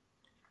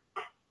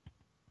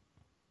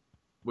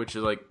 Which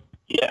is, like...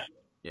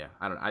 Yeah,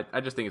 I don't know.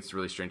 I just think it's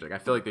really strange. Like, I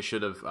feel like they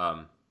should have...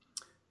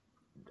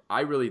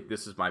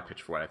 This is my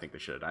pitch for what I think they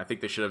should. I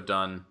think they should have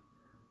done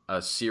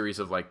a series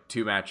of, like,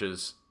 2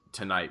 matches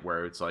tonight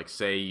where it's, like,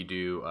 say you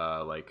do,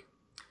 like,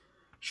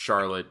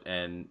 Charlotte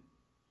and,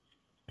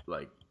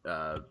 like,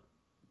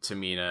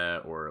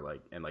 Tamina or,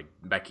 like, and, like,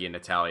 Becky and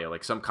Natalya,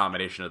 like, some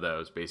combination of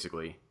those,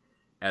 basically.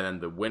 And then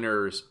the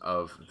winners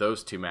of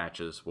those 2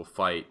 matches will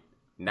fight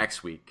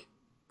next week.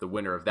 The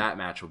winner of that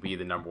match will be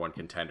the number 1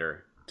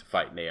 contender to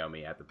fight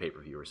Naomi at the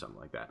pay-per-view or something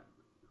like that.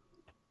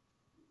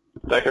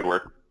 That could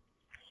work.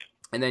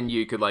 And then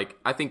you could, like,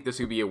 I think this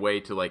would be a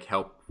way to, like,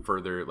 help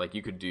further, like,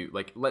 you could do,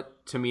 like,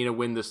 let Tamina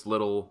win this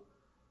little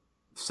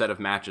set of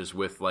matches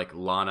with, like,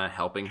 Lana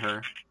helping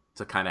her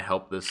to kind of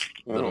help this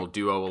little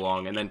duo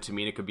along. And then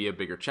Tamina could be a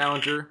bigger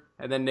challenger,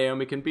 and then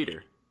Naomi can beat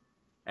her.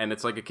 And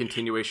it's, like, a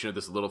continuation of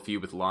this little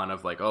feud with Lana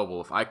of, like, oh,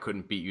 well, if I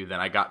couldn't beat you, then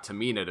I got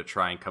Tamina to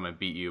try and come and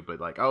beat you. But,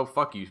 like, oh,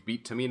 fuck, you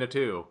beat Tamina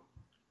too.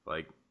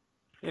 Like,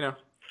 you know,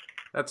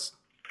 that's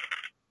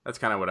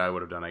kind of what I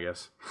would have done, I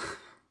guess.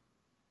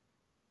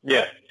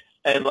 Yeah.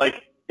 And,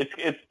 like,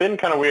 it's been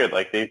kind of weird.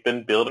 Like, they've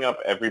been building up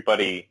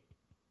everybody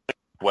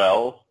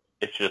well.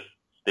 It's just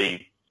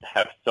they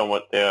have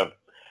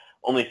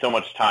only so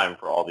much time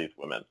for all these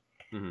women.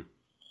 Mm-hmm.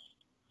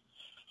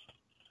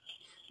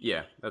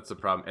 Yeah, that's the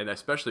problem. And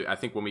especially, I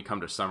think when we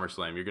come to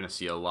SummerSlam, you're going to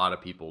see a lot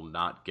of people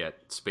not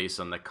get space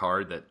on the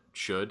card that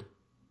should.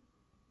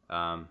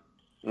 But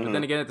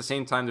then again, at the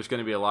same time, there's going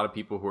to be a lot of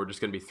people who are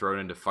just going to be thrown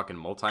into fucking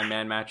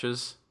multi-man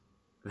matches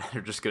that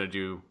are just going to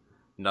do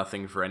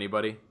nothing for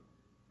anybody.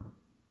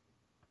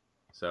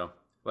 So,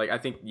 like, I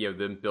think, you know,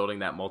 them building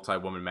that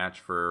multi-woman match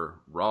for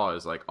Raw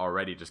is, like,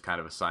 already just kind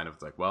of a sign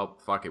of, like, well,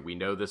 fuck it. We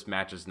know this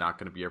match is not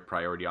going to be a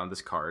priority on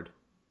this card.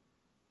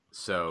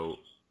 So,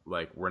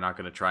 like, we're not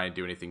going to try and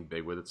do anything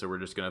big with it. So we're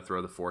just going to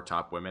throw the 4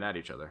 top women at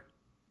each other.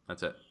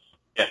 That's it.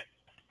 Yeah.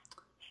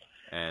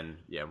 And,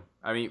 yeah,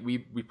 I mean, we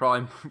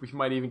probably, we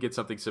might even get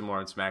something similar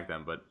on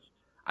SmackDown, but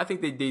I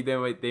think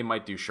they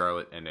might do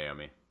Charlotte and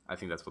Naomi. I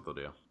think that's what they'll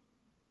do.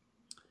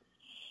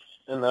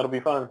 And that'll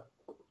be fun.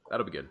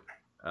 That'll be good.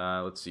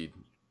 Let's see.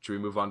 Should we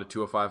move on to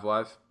 205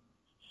 Live?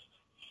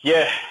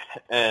 Yeah,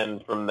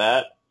 and from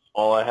that,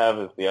 all I have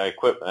is the I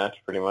Quit match,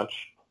 pretty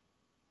much.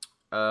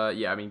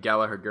 Yeah, I mean,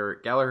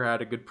 Gallagher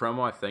had a good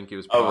promo. I think it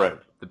was probably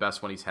the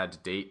best one he's had to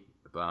date.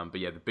 But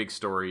yeah, the big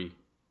story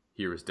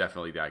here is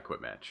definitely the I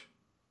Quit match.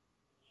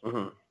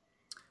 Mm-hmm.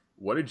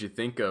 What did you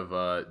think of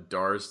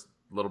Dar's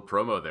little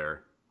promo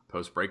there,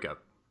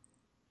 post-breakup?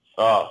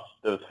 Oh,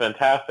 it was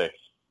fantastic.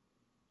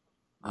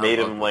 Made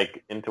him,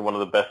 like, into one of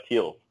the best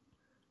heels.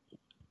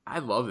 I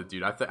love it,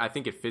 dude. I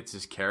think it fits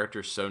his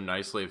character so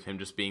nicely of him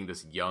just being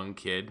this young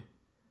kid.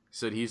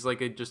 So he's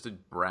like just a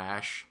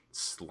brash,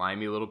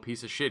 slimy little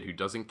piece of shit who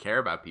doesn't care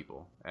about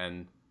people.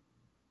 And,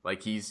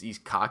 like, he's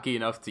cocky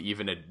enough to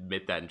even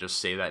admit that and just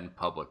say that in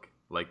public.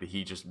 Like, that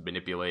he just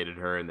manipulated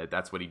her and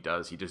that's what he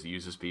does. He just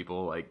uses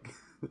people. Like,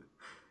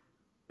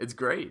 it's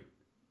great.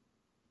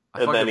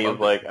 And then he's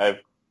like, I have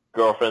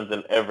girlfriends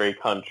in every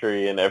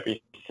country, in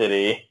every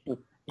city.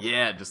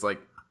 Yeah, just,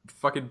 like,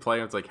 fucking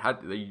playing. It's like,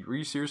 were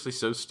you seriously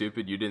so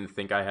stupid you didn't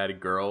think I had a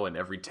girl in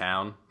every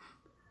town?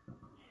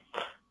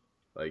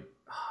 Like,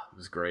 it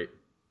was great.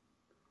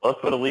 Well,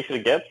 that's what Alicia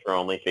gets for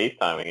only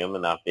FaceTiming him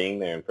and not being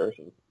there in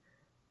person.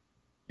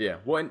 Yeah,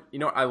 well, and, you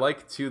know, I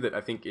like, too, that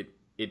I think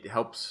it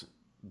helps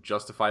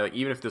justify, like,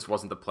 even if this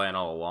wasn't the plan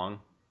all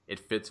along, it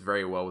fits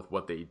very well with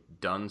what they've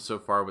done so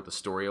far with the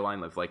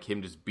storyline of, like,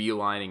 him just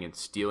beelining and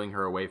stealing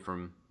her away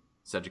from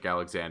Cedric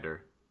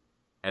Alexander,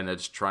 and then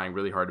just trying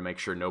really hard to make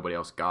sure nobody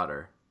else got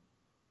her,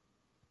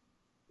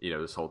 you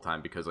know, this whole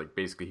time, because, like,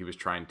 basically he was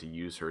trying to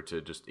use her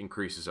to just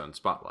increase his own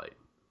spotlight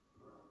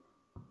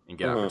and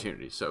get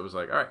opportunities. So it was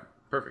like, all right,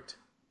 perfect.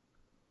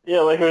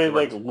 Yeah, like when he's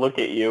like, look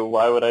at you,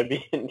 why would I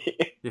be into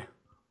you? Yeah,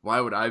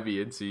 why would I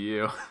be into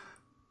you?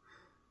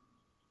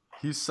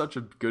 He's such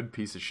a good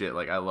piece of shit.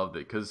 Like, I loved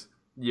it, because,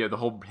 yeah, the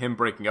whole him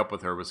breaking up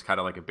with her was kind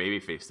of like a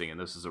babyface thing, and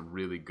this is a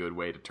really good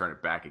way to turn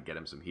it back and get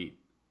him some heat.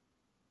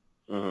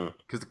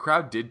 Because the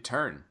crowd did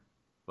turn.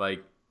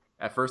 Like,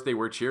 at first they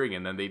were cheering,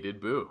 and then they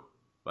did boo.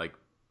 Like,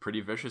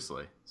 pretty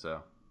viciously.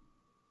 So,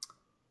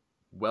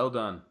 well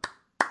done.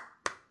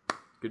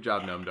 Good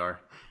job, Noam Dar.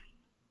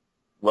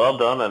 Well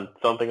done on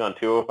something on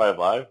 205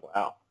 Live?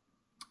 Wow.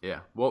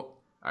 Yeah, well,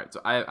 all right, so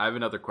I have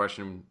another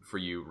question for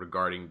you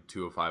regarding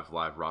 205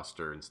 Live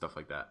roster and stuff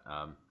like that.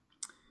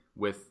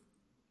 With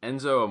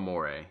Enzo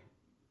Amore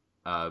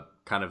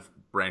kind of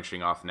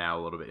branching off now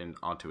a little bit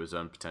onto his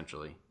own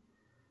potentially,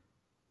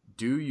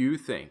 do you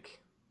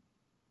think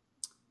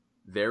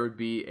there would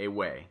be a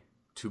way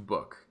to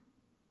book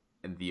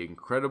the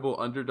incredible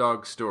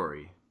underdog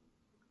story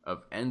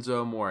of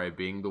Enzo Amore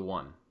being the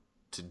one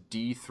to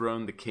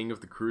dethrone the king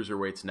of the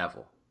cruiserweights,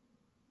 Neville?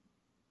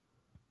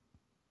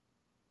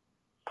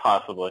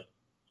 Possibly.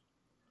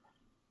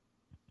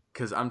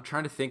 Because I'm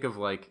trying to think of,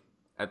 like,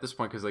 at this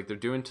point, because, like, they're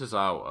doing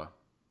Tozawa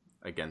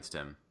against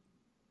him.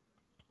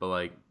 But,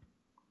 like,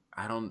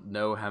 I don't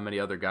know how many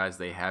other guys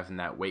they have in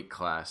that weight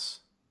class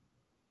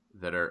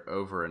that are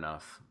over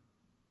enough.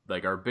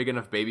 Like, are big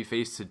enough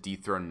babyface to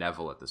dethrone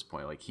Neville at this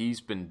point. Like,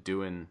 he's been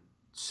doing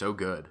so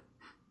good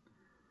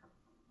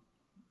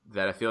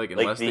that I feel like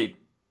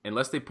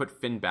unless they put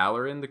Finn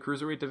Balor in the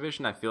cruiserweight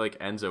division, I feel like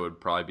Enzo would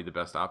probably be the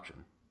best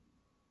option.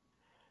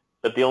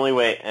 But the only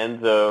way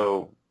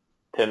Enzo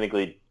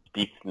technically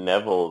beats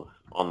Neville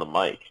on the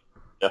mic.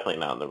 Definitely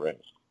not in the ring.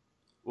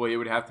 Well, it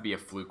would have to be a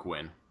fluke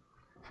win,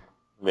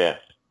 Yeah.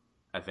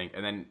 I think.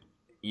 And then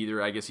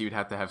either, I guess he would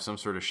have to have some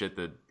sort of shit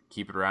to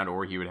keep it around,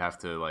 or he would have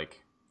to,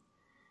 like,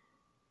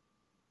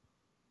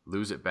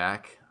 lose it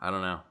back. I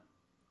don't know.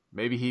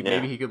 Maybe he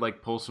could,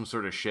 like, pull some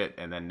sort of shit,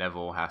 and then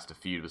Neville has to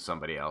feud with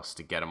somebody else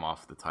to get him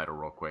off the title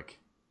real quick.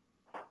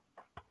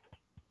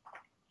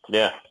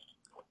 Yeah.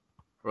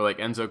 Or, like,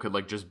 Enzo could,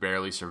 like, just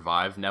barely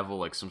survive Neville,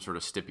 like, some sort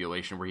of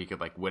stipulation where he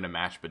could, like, win a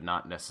match but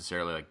not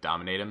necessarily, like,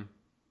 dominate him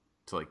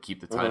to, like,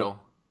 keep the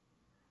title.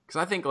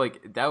 Because I think,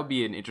 like, that would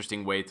be an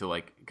interesting way to,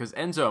 like... Because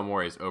Enzo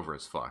Amore is over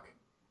as fuck.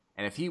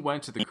 And if he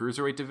went to the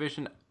cruiserweight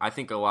division, I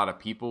think a lot of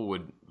people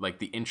would... Like,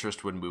 the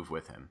interest would move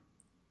with him.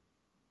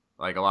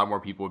 Like, a lot more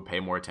people would pay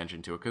more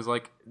attention to it. Because,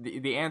 like,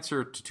 the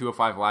answer to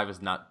 205 Live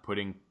is not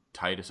putting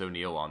Titus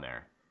O'Neil on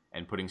there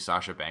and putting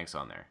Sasha Banks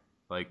on there.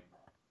 Like...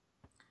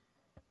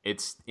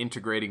 It's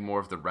integrating more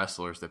of the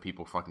wrestlers that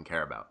people fucking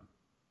care about,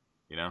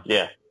 you know?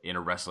 Yeah. In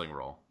a wrestling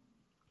role.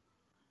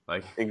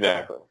 Like,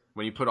 Exactly.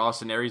 when you put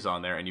Austin Aries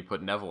on there and you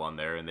put Neville on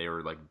there and they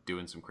were, like,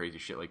 doing some crazy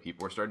shit, like,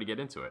 people were starting to get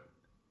into it.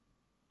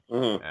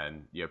 Mm-hmm.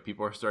 And, yeah,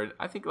 people are starting...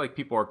 I think, like,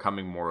 people are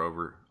coming more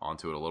over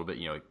onto it a little bit.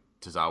 You know, like,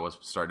 Tozawa's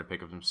starting to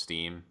pick up some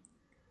steam.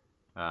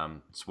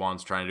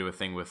 Swan's trying to do a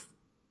thing with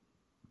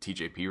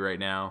TJP right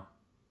now.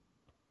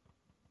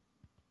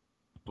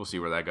 We'll see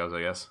where that goes, I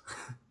guess.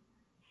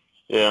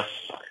 Yeah.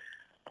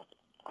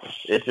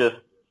 It just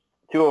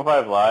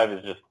 205 Live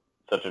is just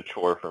such a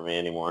chore for me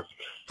anymore.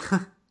 All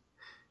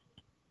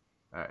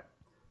right.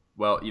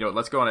 Well, you know,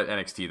 let's go on to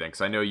NXT then,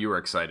 because I know you were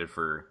excited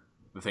for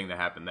the thing that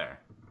happened there.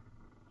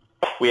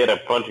 We had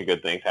a bunch of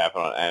good things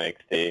happen on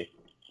NXT.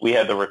 We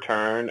had the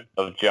return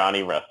of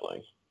Johnny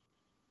Wrestling.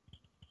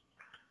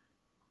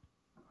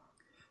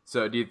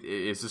 So,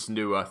 is this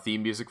new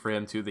theme music for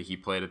him too that he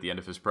played at the end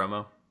of his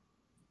promo?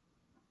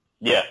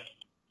 Yes.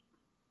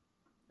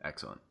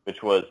 Excellent.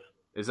 Which was...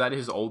 Is that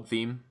his old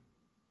theme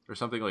or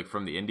something, like,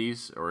 from the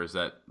Indies, or is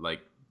that,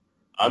 like...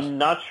 I'm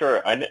not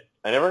sure. I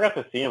never got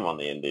to see him on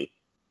the Indies.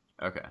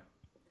 Okay.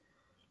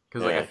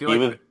 Because, like, I feel Go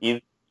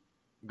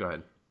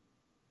ahead.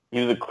 He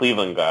was a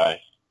Cleveland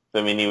guy.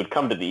 So, I mean, he would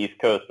come to the East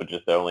Coast, but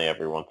just only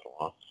every once in a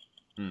while.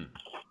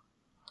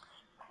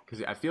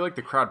 Because I feel like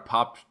the crowd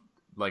popped,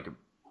 like,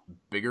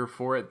 bigger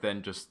for it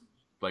than just,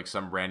 like,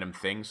 some random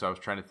thing. So I was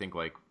trying to think,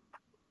 like,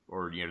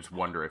 or, you know, just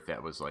wonder if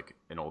that was, like,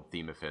 an old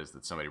theme of his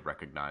that somebody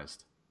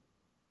recognized.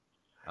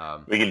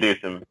 We can do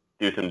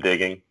some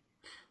digging.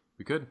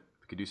 We could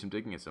do some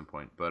digging at some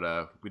point.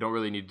 But we don't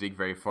really need to dig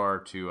very far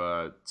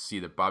to see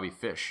that Bobby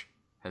Fish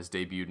has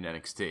debuted in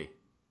NXT.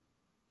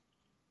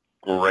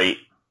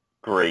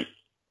 Great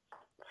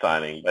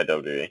signing by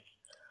WWE.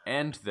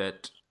 And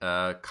that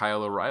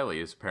Kyle O'Reilly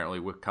is apparently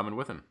coming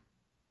with him.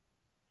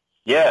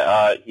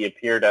 Yeah, he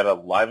appeared at a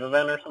live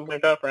event or something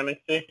like that for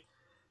NXT.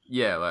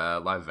 Yeah,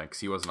 live event,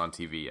 because he wasn't on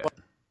TV yet.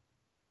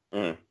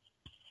 Mm.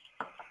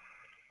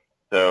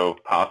 So,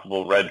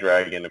 possible Red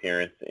Dragon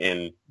appearance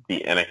in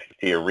the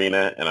NXT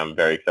arena, and I'm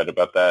very excited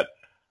about that.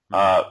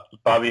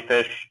 Bobby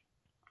Fish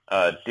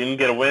didn't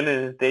get a win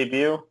in his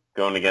debut,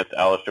 going against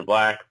Aleister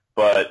Black,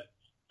 but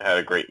had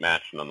a great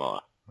match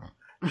nonetheless.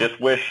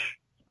 Just wish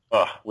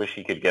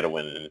he could get a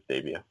win in his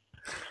debut.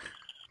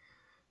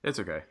 It's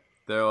okay.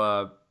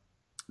 They'll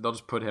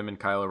just put him and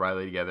Kyle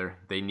O'Reilly together.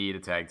 They need a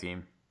tag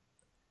team.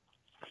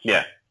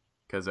 Yeah.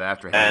 Because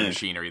after Heavy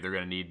Machinery, they're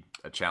going to need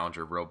a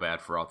challenger real bad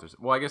for authors.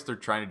 Well, I guess they're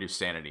trying to do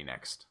Sanity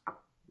next.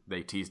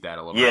 They teased that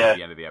a little bit at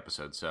the end of the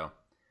episode, so.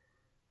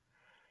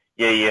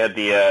 Yeah, you had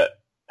the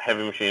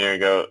Heavy Machinery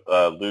go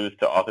lose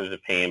to Authors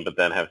of Pain, but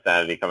then have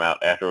Sanity come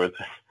out afterwards.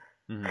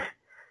 Mm-hmm.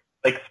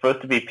 Like, supposed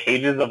to be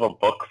pages of a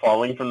book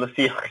falling from the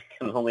ceiling,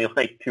 and only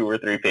like 2 or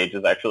 3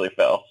 pages actually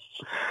fell.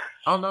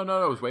 Oh, no,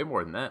 it was way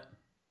more than that.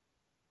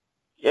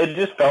 It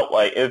just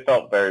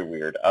felt very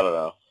weird. I don't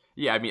know.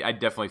 Yeah, I mean, I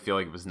definitely feel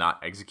like it was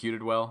not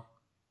executed well.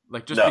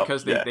 Like, just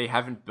because they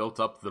haven't built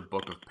up the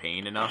Book of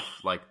Pain enough,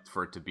 like,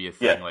 for it to be a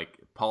thing. Yeah. Like,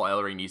 Paul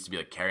Ellering needs to be,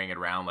 like, carrying it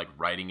around, like,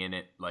 writing in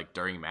it, like,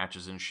 during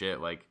matches and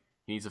shit. Like,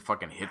 he needs to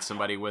fucking hit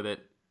somebody with it.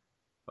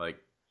 Like,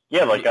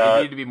 yeah, like, it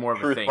needed to be more of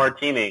a Truth thing.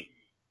 Martini.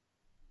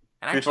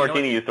 And Truth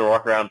Martini used to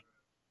walk around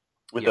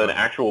with an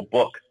actual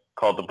book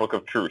called the Book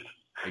of Truth.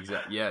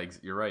 Exactly. Yeah,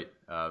 you're right.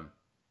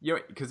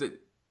 Because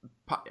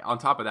on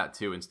top of that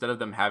too, instead of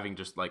them having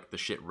just like the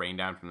shit rain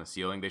down from the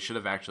ceiling, they should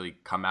have actually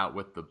come out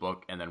with the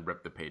book and then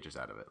ripped the pages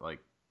out of it, like,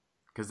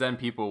 because then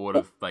people would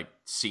have like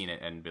seen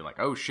it and been like,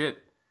 oh shit,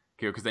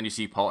 because then you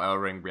see Paul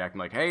Ellering reacting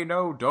like, hey,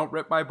 no, don't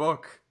rip my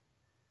book.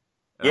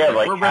 And Yeah,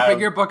 like, like, we're ripping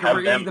your book and have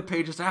we're eating them- the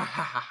pages. Ah,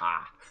 ha, ha,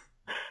 ha.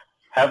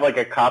 Have like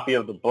a copy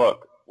of the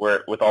book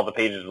where with all the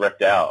pages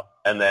ripped out,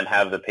 and then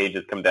have the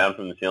pages come down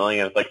from the ceiling,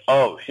 and it's like,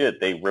 oh shit,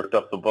 they ripped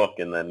up the book,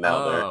 and then now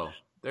Oh,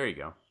 there you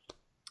go.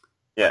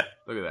 yeah,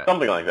 Look at that.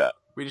 something like that.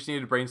 We just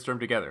needed to brainstorm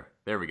together.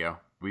 There we go.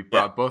 We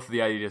brought both of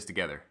the ideas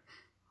together.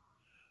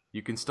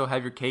 You can still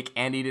have your cake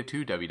and eat it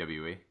too,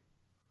 WWE.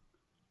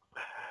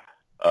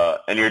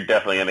 And you're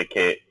definitely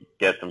gonna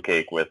get some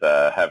cake with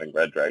having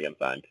Red Dragon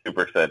signed.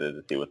 Super excited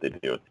to see what they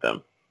do with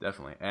them.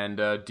 Definitely.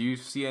 And do you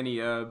see any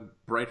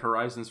bright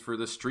horizons for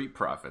the Street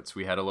Profits?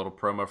 We had a little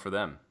promo for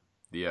them.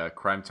 The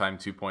Crime Time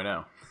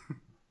 2.0.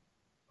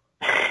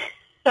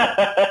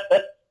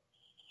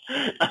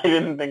 I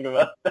didn't think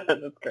about that.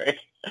 That's great.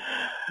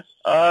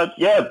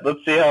 Yeah,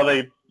 let's see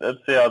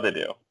how they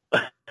do.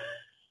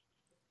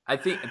 I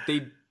think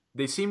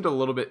they seemed a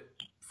little bit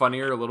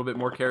funnier, a little bit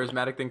more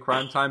charismatic than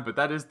Crime Time, but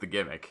that is the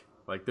gimmick.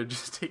 Like, they're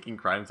just taking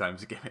Crime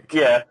Time's gimmick.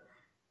 Yeah,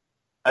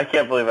 I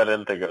can't believe I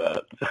didn't think of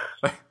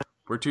that.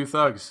 We're two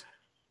thugs.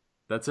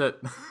 That's it.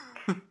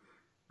 And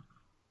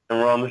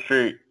we're on the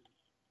street.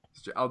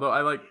 Although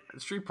I like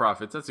Street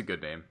Profits, that's a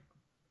good name.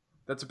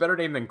 That's a better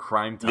name than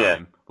Crime Time. Yeah.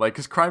 Like,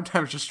 because Crime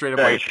Time is just straight up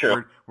Very like,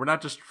 true. we're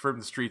not just from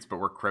the streets, but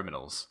we're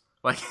criminals.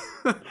 Like,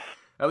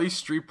 at least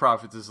Street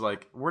Profits is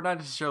like, we're not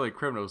necessarily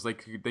criminals.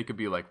 Like, they could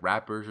be like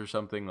rappers or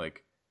something.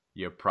 Like,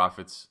 you have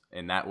profits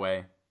in that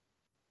way.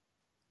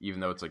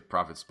 Even though it's like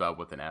profit spelled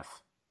with an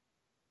F.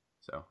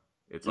 So,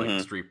 it's like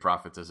Street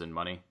Profits as in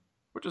money.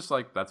 Which is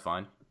like, that's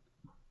fine.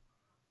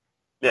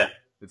 Yeah.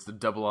 It's the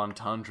double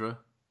entendre,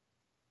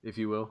 if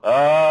you will.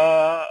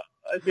 I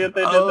see what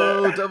they did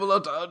there. Double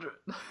entendre.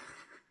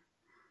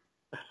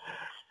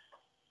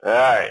 All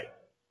right,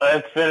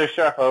 let's finish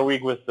off our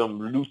week with some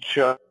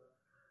Lucha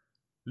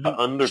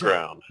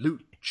Underground.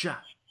 Lucha.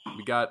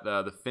 We got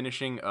the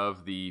finishing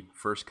of the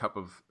first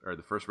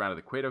round of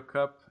the Cueto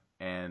Cup,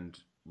 and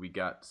we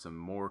got some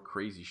more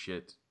crazy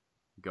shit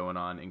going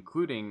on,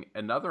 including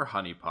another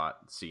honeypot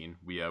scene.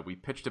 We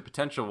pitched a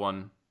potential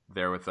one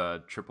there with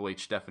Triple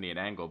H, Stephanie, and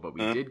Angle, but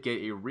we did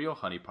get a real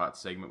honeypot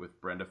segment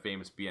with Brenda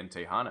Famous B and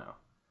Tejano.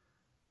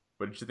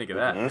 What did you think of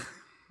that?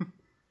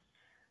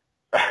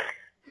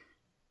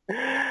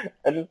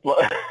 I just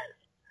love...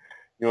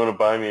 You want to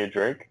buy me a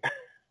drink?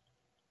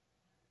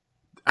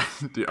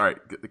 Dude, all right.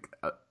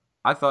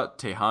 I thought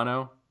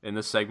Tejano in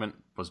this segment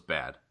was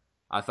bad.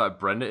 I thought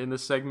Brenda in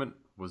this segment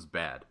was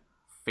bad.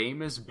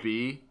 Famous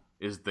B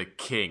is the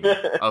king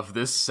of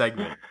this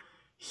segment.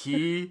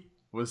 He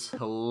was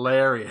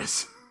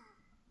hilarious.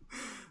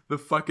 The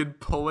fucking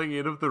pulling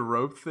in of the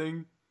rope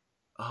thing.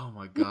 Oh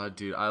my god,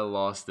 dude. I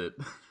lost it.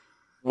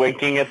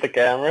 Winking at the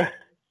camera?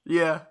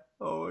 Yeah.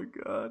 Oh my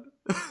god.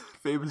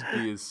 Famous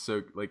B is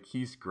so, like,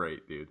 he's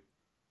great, dude.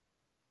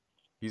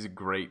 He's a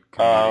great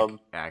comedic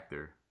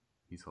actor.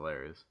 He's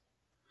hilarious.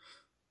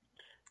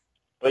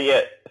 But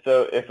yeah,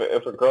 so if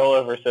a girl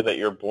ever said that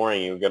you're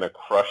boring, you're gonna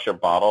crush a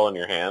bottle in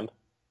your hand.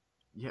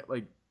 Yeah,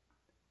 like,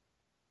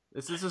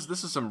 this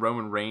is some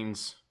Roman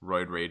Reigns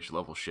roid rage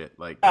level shit.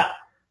 Like,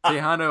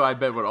 Tejano, I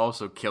bet, would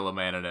also kill a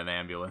man in an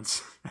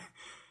ambulance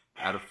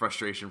out of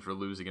frustration for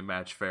losing a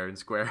match fair and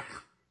square.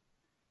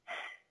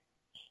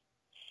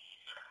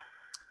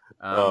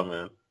 Oh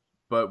man!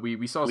 But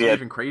we saw some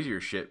even crazier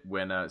shit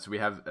when so we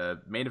have a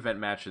main event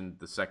match in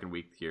the second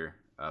week here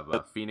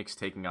of Phoenix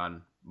taking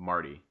on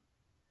Marty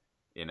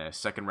in a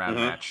second round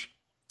match,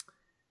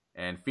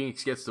 and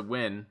Phoenix gets the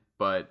win.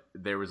 But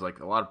there was like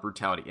a lot of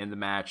brutality in the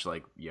match.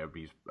 Like,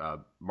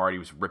 Marty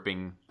was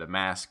ripping the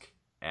mask,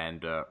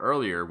 and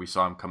earlier we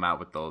saw him come out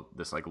with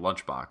this like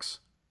lunchbox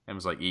and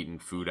was like eating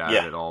food out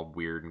of it, all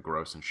weird and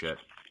gross and shit.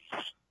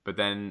 But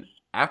then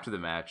after the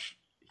match,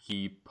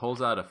 he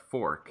pulls out a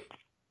fork.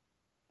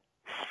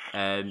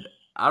 And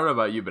I don't know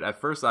about you, but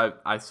at first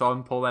I saw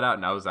him pull that out,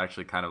 and I was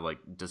actually kind of like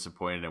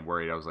disappointed and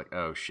worried. I was like,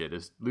 oh shit,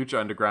 is Lucha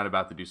Underground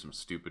about to do some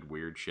stupid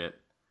weird shit?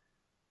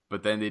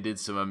 But then they did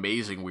some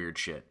amazing weird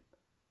shit.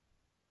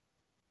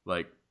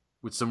 Like,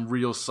 with some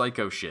real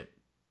psycho shit.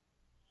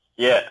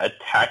 Yeah,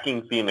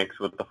 attacking Phoenix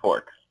with the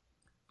fork.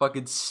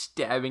 Fucking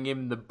stabbing him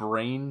in the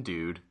brain,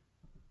 dude.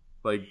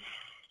 Like,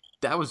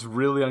 that was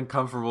really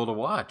uncomfortable to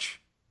watch.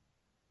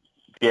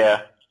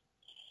 Yeah.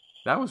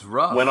 That was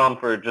rough. Went on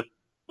for just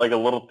like a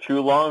little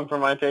too long for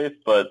my taste,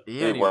 but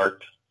it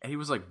worked. And he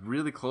was like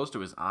really close to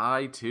his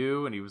eye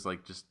too, and he was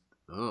like just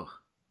ugh.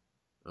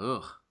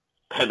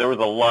 There was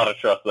a lot of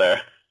trust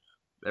there.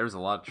 There was a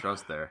lot of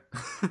trust there.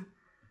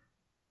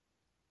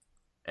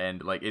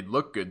 And like it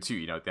looked good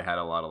too, they had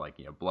a lot of like,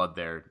 blood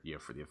there,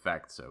 for the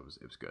effect, so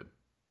it was good.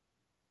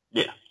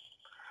 Yeah.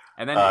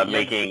 And then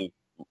making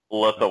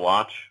Melissa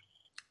watch.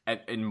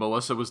 And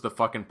Melissa was the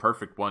fucking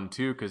perfect one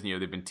too, because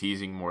they've been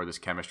teasing more of this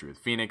chemistry with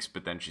Phoenix,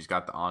 but then she's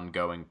got the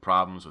ongoing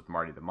problems with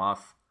Marty the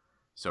Moth.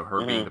 So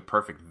her being the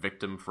perfect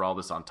victim for all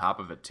this on top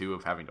of it too,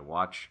 of having to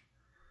watch,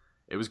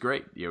 it was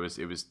great. It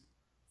was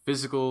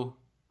physical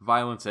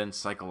violence and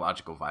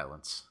psychological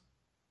violence.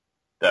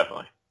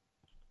 Definitely.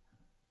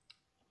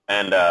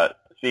 And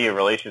speaking of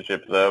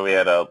relationships, though, we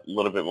had a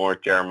little bit more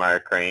Jeremiah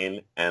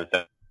Crane and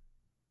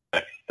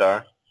Sexy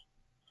Star.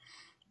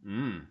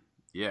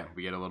 Yeah,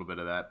 we get a little bit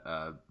of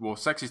that. Well,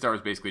 Sexy Star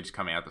was basically just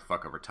coming out to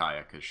fuck over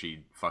Taya because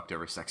she fucked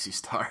over Sexy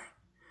Star.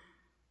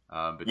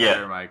 But Yeah,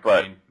 Jeremiah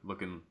Crane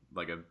looking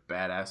like a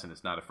badass and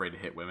is not afraid to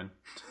hit women.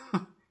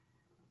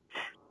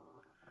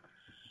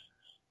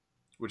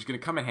 Which is going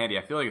to come in handy.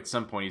 I feel like at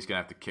some point he's going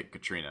to have to kick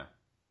Katrina.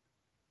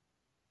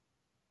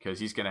 Because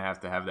he's going to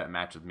have that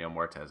match with Mil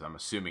Muertes, I'm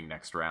assuming,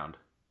 next round.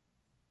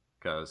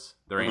 Because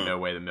there ain't no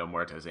way the Mil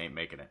Muertes ain't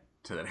making it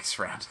to the next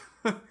round.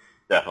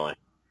 Definitely.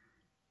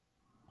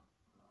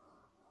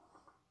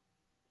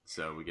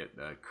 So we get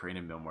Crane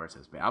and Mil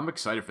Muertes. Man, I'm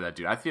excited for that,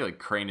 dude. I feel like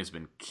Crane has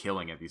been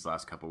killing it these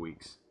last couple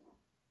weeks.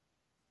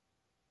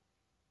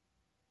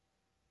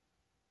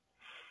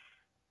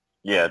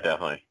 Yeah,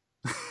 definitely.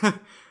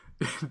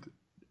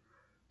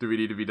 Do we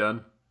need to be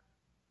done?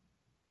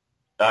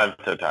 I'm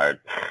so tired.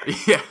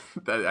 Yeah,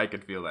 I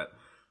can feel that.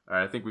 All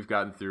right, I think we've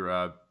gotten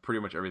through pretty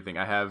much everything.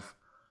 I have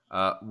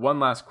one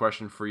last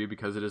question for you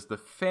because it is the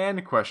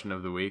fan question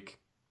of the week.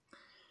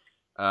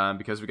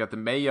 Because we got the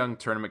Mae Young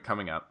tournament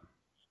coming up.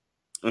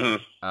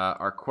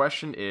 Our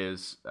question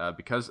is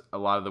because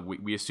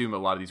we assume a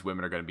lot of these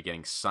women are going to be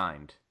getting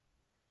signed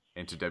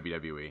into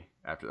WWE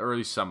or at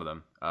least some of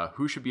them.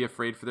 Who should be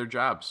afraid for their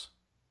jobs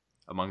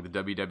among the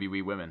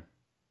WWE women?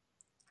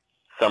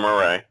 Summer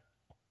Rae.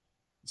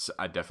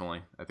 I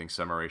think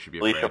Summer Rae should be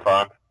afraid. Alicia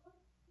Fox.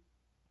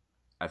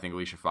 I think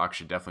Alicia Fox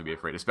should definitely be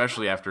afraid,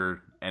 especially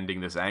after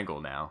ending this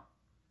angle now.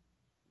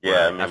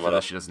 Yeah, I mean, after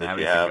this, she doesn't have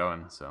anything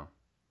going. So,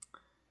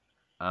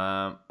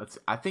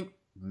 I think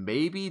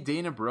maybe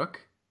Dana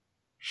Brooke.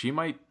 She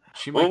might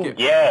get.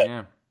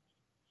 Yeah.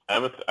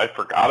 I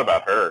forgot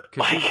about her.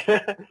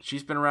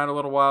 She's been around a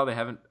little while. They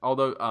haven't.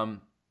 Although,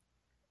 I'm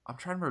trying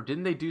to remember.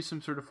 Didn't they do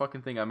some sort of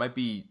fucking thing? I might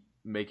be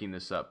making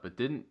this up, but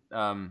didn't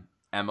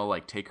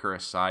Emma take her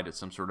aside at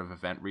some sort of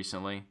event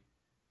recently,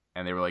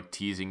 and they were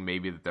teasing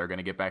maybe that they're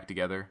gonna get back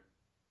together?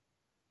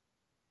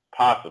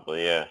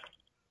 Possibly, yeah.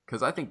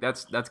 Because I think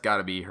that's got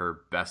to be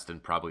her best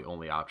and probably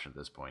only option at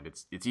this point.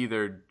 It's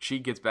either she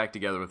gets back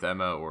together with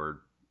Emma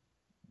or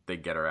they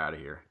get her out of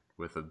here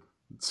with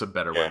some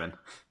better women.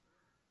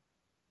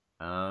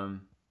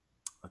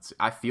 Let's see.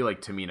 I feel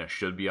like Tamina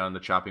should be on the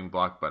chopping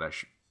block, but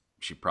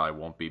she probably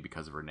won't be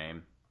because of her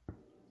name.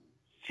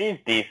 She's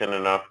decent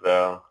enough,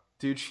 though.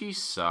 Dude, she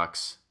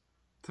sucks.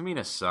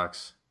 Tamina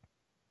sucks.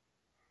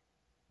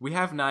 We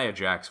have Nia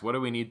Jax. What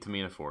do we need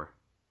Tamina for?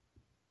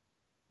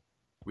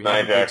 We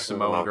have a big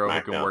Samoan girl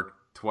who can work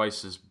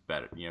twice as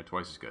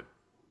good.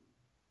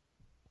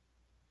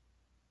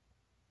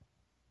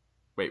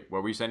 Wait,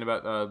 what were you saying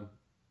about? Oh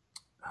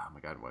my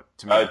God, what?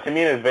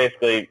 Tamina is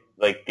basically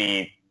like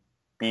the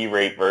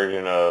B-rate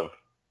version of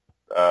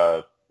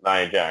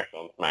Nia Jax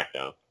on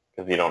SmackDown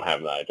because you don't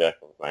have Nia Jax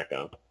on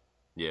SmackDown.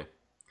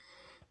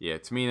 Yeah,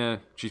 Tamina,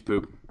 she's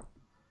poop.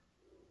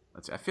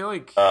 I feel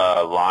like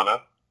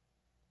Lana,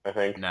 I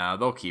think. Nah,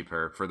 they'll keep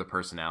her for the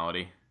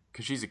personality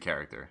because she's a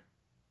character.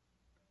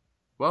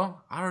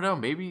 Well, I don't know.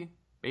 Maybe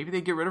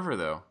they get rid of her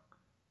though.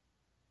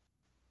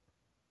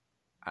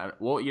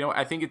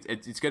 I think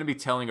it's going to be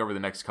telling over the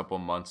next couple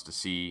of months to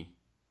see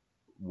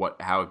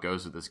how it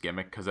goes with this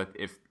gimmick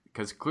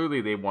because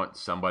clearly they want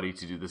somebody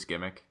to do this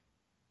gimmick.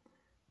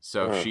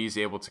 So if she's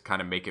able to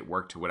kind of make it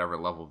work to whatever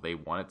level they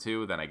want it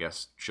to, then I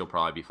guess she'll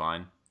probably be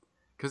fine.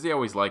 Because they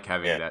always like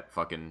having that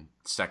fucking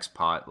sex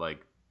pot,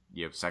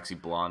 sexy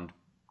blonde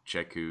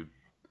chick who,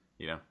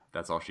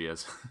 that's all she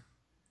is.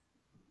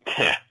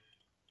 Yeah.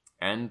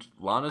 And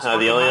Lana's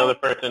the only other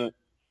person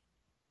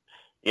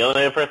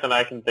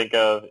I can think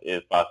of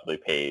is possibly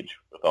Paige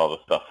with all the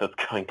stuff that's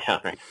going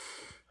down right now.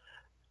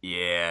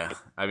 Yeah,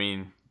 I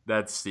mean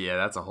that's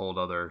a whole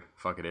other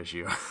fucking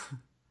issue.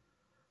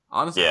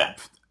 Honestly, yeah,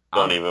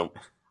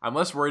 I'm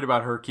less worried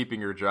about her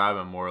keeping her job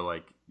and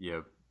more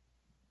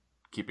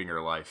keeping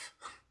her life.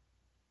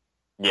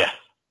 Yeah,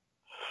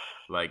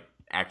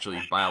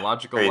 actually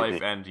biological life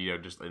and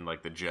just in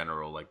the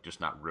general just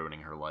not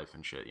ruining her life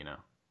and shit.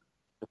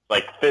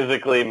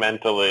 Physically,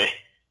 mentally.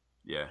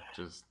 Yeah,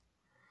 just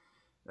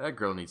that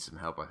girl needs some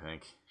help. I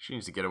think she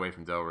needs to get away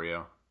from Del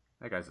Rio.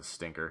 That guy's a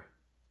stinker.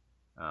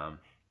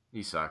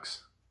 He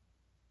sucks.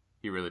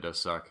 He really does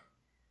suck.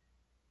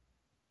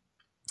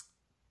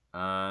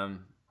 Let's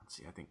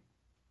see. I think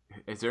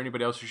is there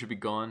anybody else who should be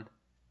gone?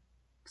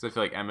 Because I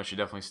feel like Emma should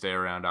definitely stay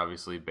around.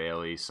 Obviously,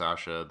 Bayley,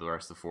 Sasha, the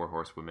rest of the 4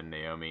 horsewomen,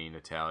 Naomi,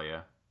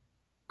 Natalya,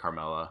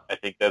 Carmella. I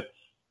think that's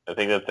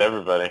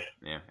everybody.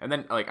 Yeah, and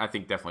then I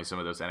think definitely some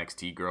of those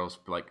NXT girls,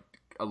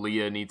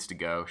 Aaliyah needs to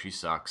go. She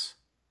sucks.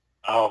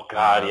 Oh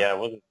God, yeah, I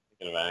wasn't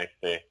thinking of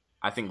NXT.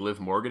 I think Liv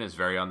Morgan is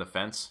very on the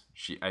fence.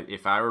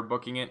 If I were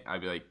booking it,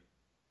 I'd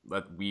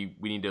be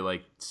we need to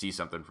see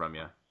something from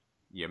you.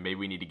 Yeah, maybe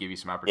we need to give you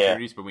some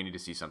opportunities, but we need to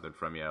see something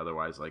from you.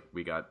 Otherwise,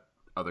 we got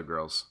other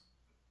girls.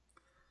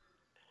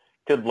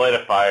 could light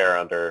a fire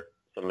under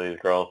some of these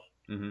girls.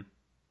 Mm-hmm.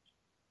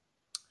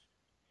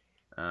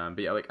 But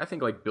yeah, like I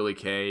think like Billie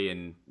Kay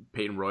and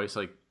Peyton Royce,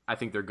 like I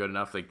think they're good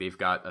enough. Like they've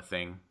got a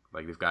thing,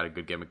 like they've got a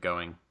good gimmick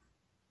going.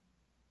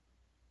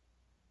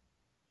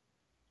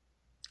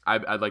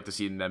 I'd like to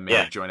see them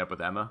maybe join up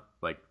with Emma,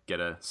 like get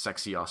a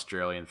sexy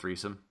Australian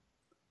threesome.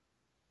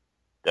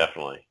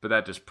 Definitely. But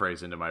that just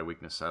plays into my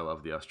weakness. I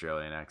love the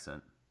Australian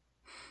accent.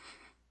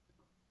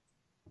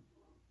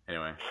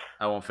 Anyway,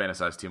 I won't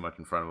fantasize too much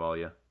in front of all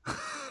you.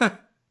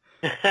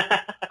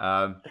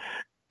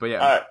 But yeah,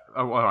 right.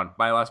 hold on.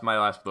 My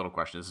last little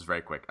question. This is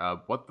very quick.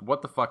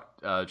 What the fuck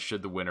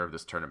should the winner of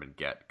this tournament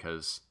get?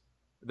 Because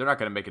they're not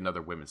going to make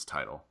another women's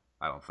title.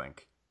 I don't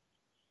think.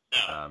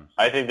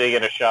 I think they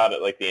get a shot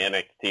at like the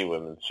NXT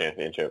Women's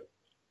Championship.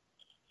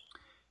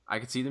 I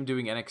could see them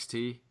doing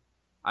NXT.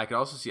 I could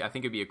also see. I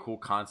think it'd be a cool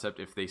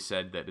concept if they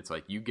said that it's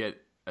like you get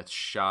a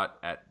shot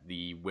at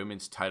the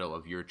women's title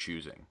of your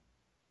choosing,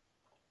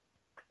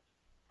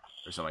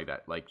 or something like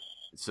that. Like.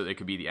 So it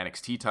could be the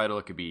NXT title,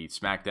 it could be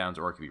SmackDown's,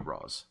 or it could be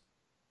Raw's.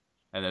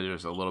 And then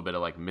there's a little bit of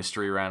like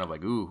mystery around of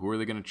like, ooh, who are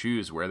they going to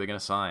choose? Where are they going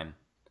to sign?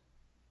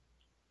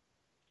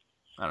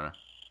 I don't know.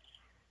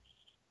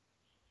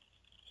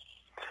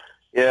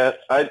 Yeah,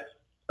 I'd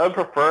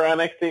prefer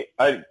NXT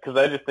because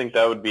I just think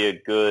that would be a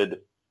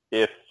good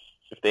if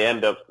they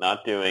end up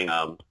not doing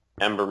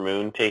Ember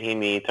Moon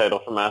taking the title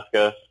from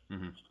Asuka,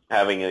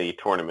 having a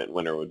tournament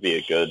winner would be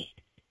a good.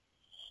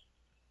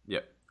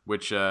 Yep,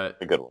 which a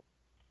good one.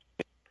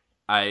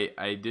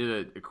 I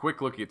did a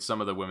quick look at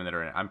some of the women that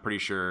are in it. I'm pretty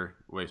sure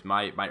was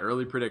my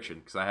early prediction,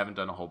 because I haven't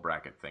done a whole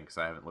bracket thing, because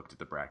I haven't looked at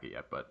the bracket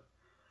yet, but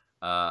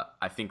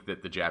I think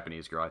that the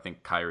Japanese girl, I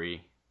think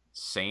Kairi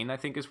Sane, I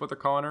think is what they're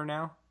calling her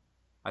now.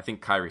 I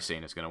think Kairi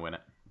Sane is going to win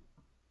it.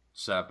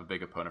 Set up a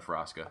big opponent for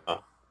Asuka.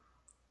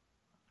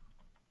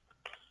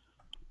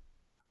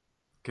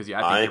 Because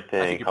yeah, I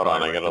think you're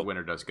probably right. The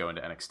winner does go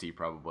into NXT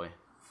probably.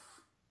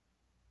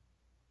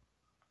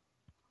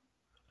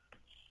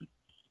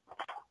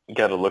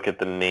 Got to look at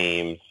the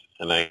names,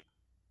 and I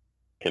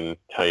can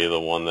tell you the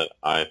one that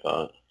I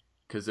thought.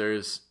 Because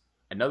there's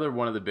another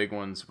one of the big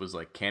ones was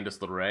like Candice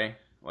LeRae.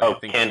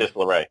 Like, Candice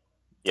LeRae.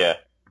 Yeah.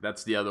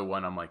 That's the other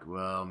one. I'm like,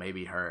 well,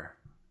 maybe her.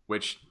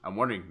 Which I'm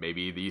wondering,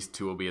 maybe these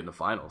two will be in the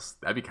finals.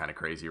 That'd be kind of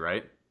crazy,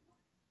 right?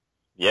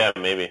 Yeah,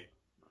 maybe.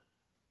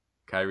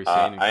 Kairi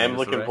Sane and I am Candice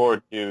looking LeRae.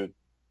 forward to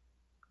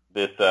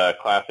this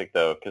classic,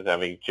 though, because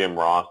having Jim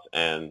Ross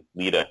and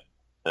Lita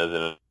as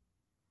an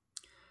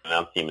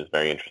announced team is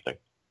very interesting.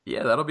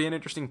 Yeah, that'll be an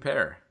interesting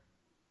pair.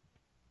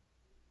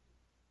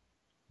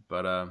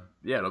 But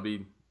yeah, it'll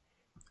be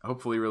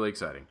hopefully really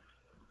exciting.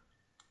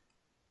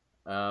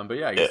 But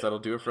yeah, I guess that'll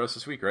do it for us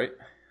this week, right?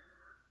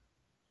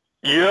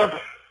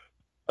 Yep.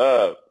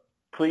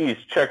 Please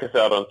check us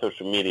out on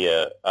social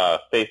media,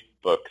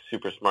 Facebook,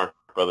 Super Smart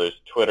Brothers,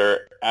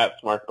 Twitter,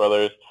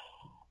 @SmartBrothers,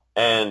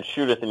 and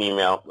shoot us an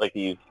email like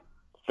these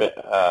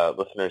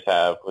listeners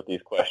have with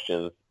these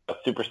questions,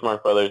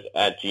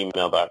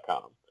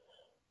 supersmartbrothers@gmail.com.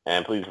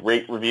 And please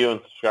rate, review,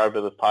 and subscribe to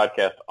this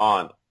podcast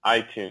on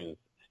iTunes,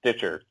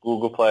 Stitcher,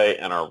 Google Play,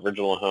 and our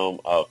original home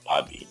of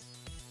Podbean.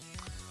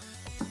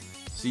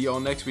 See you all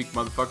next week,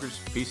 motherfuckers.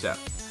 Peace out.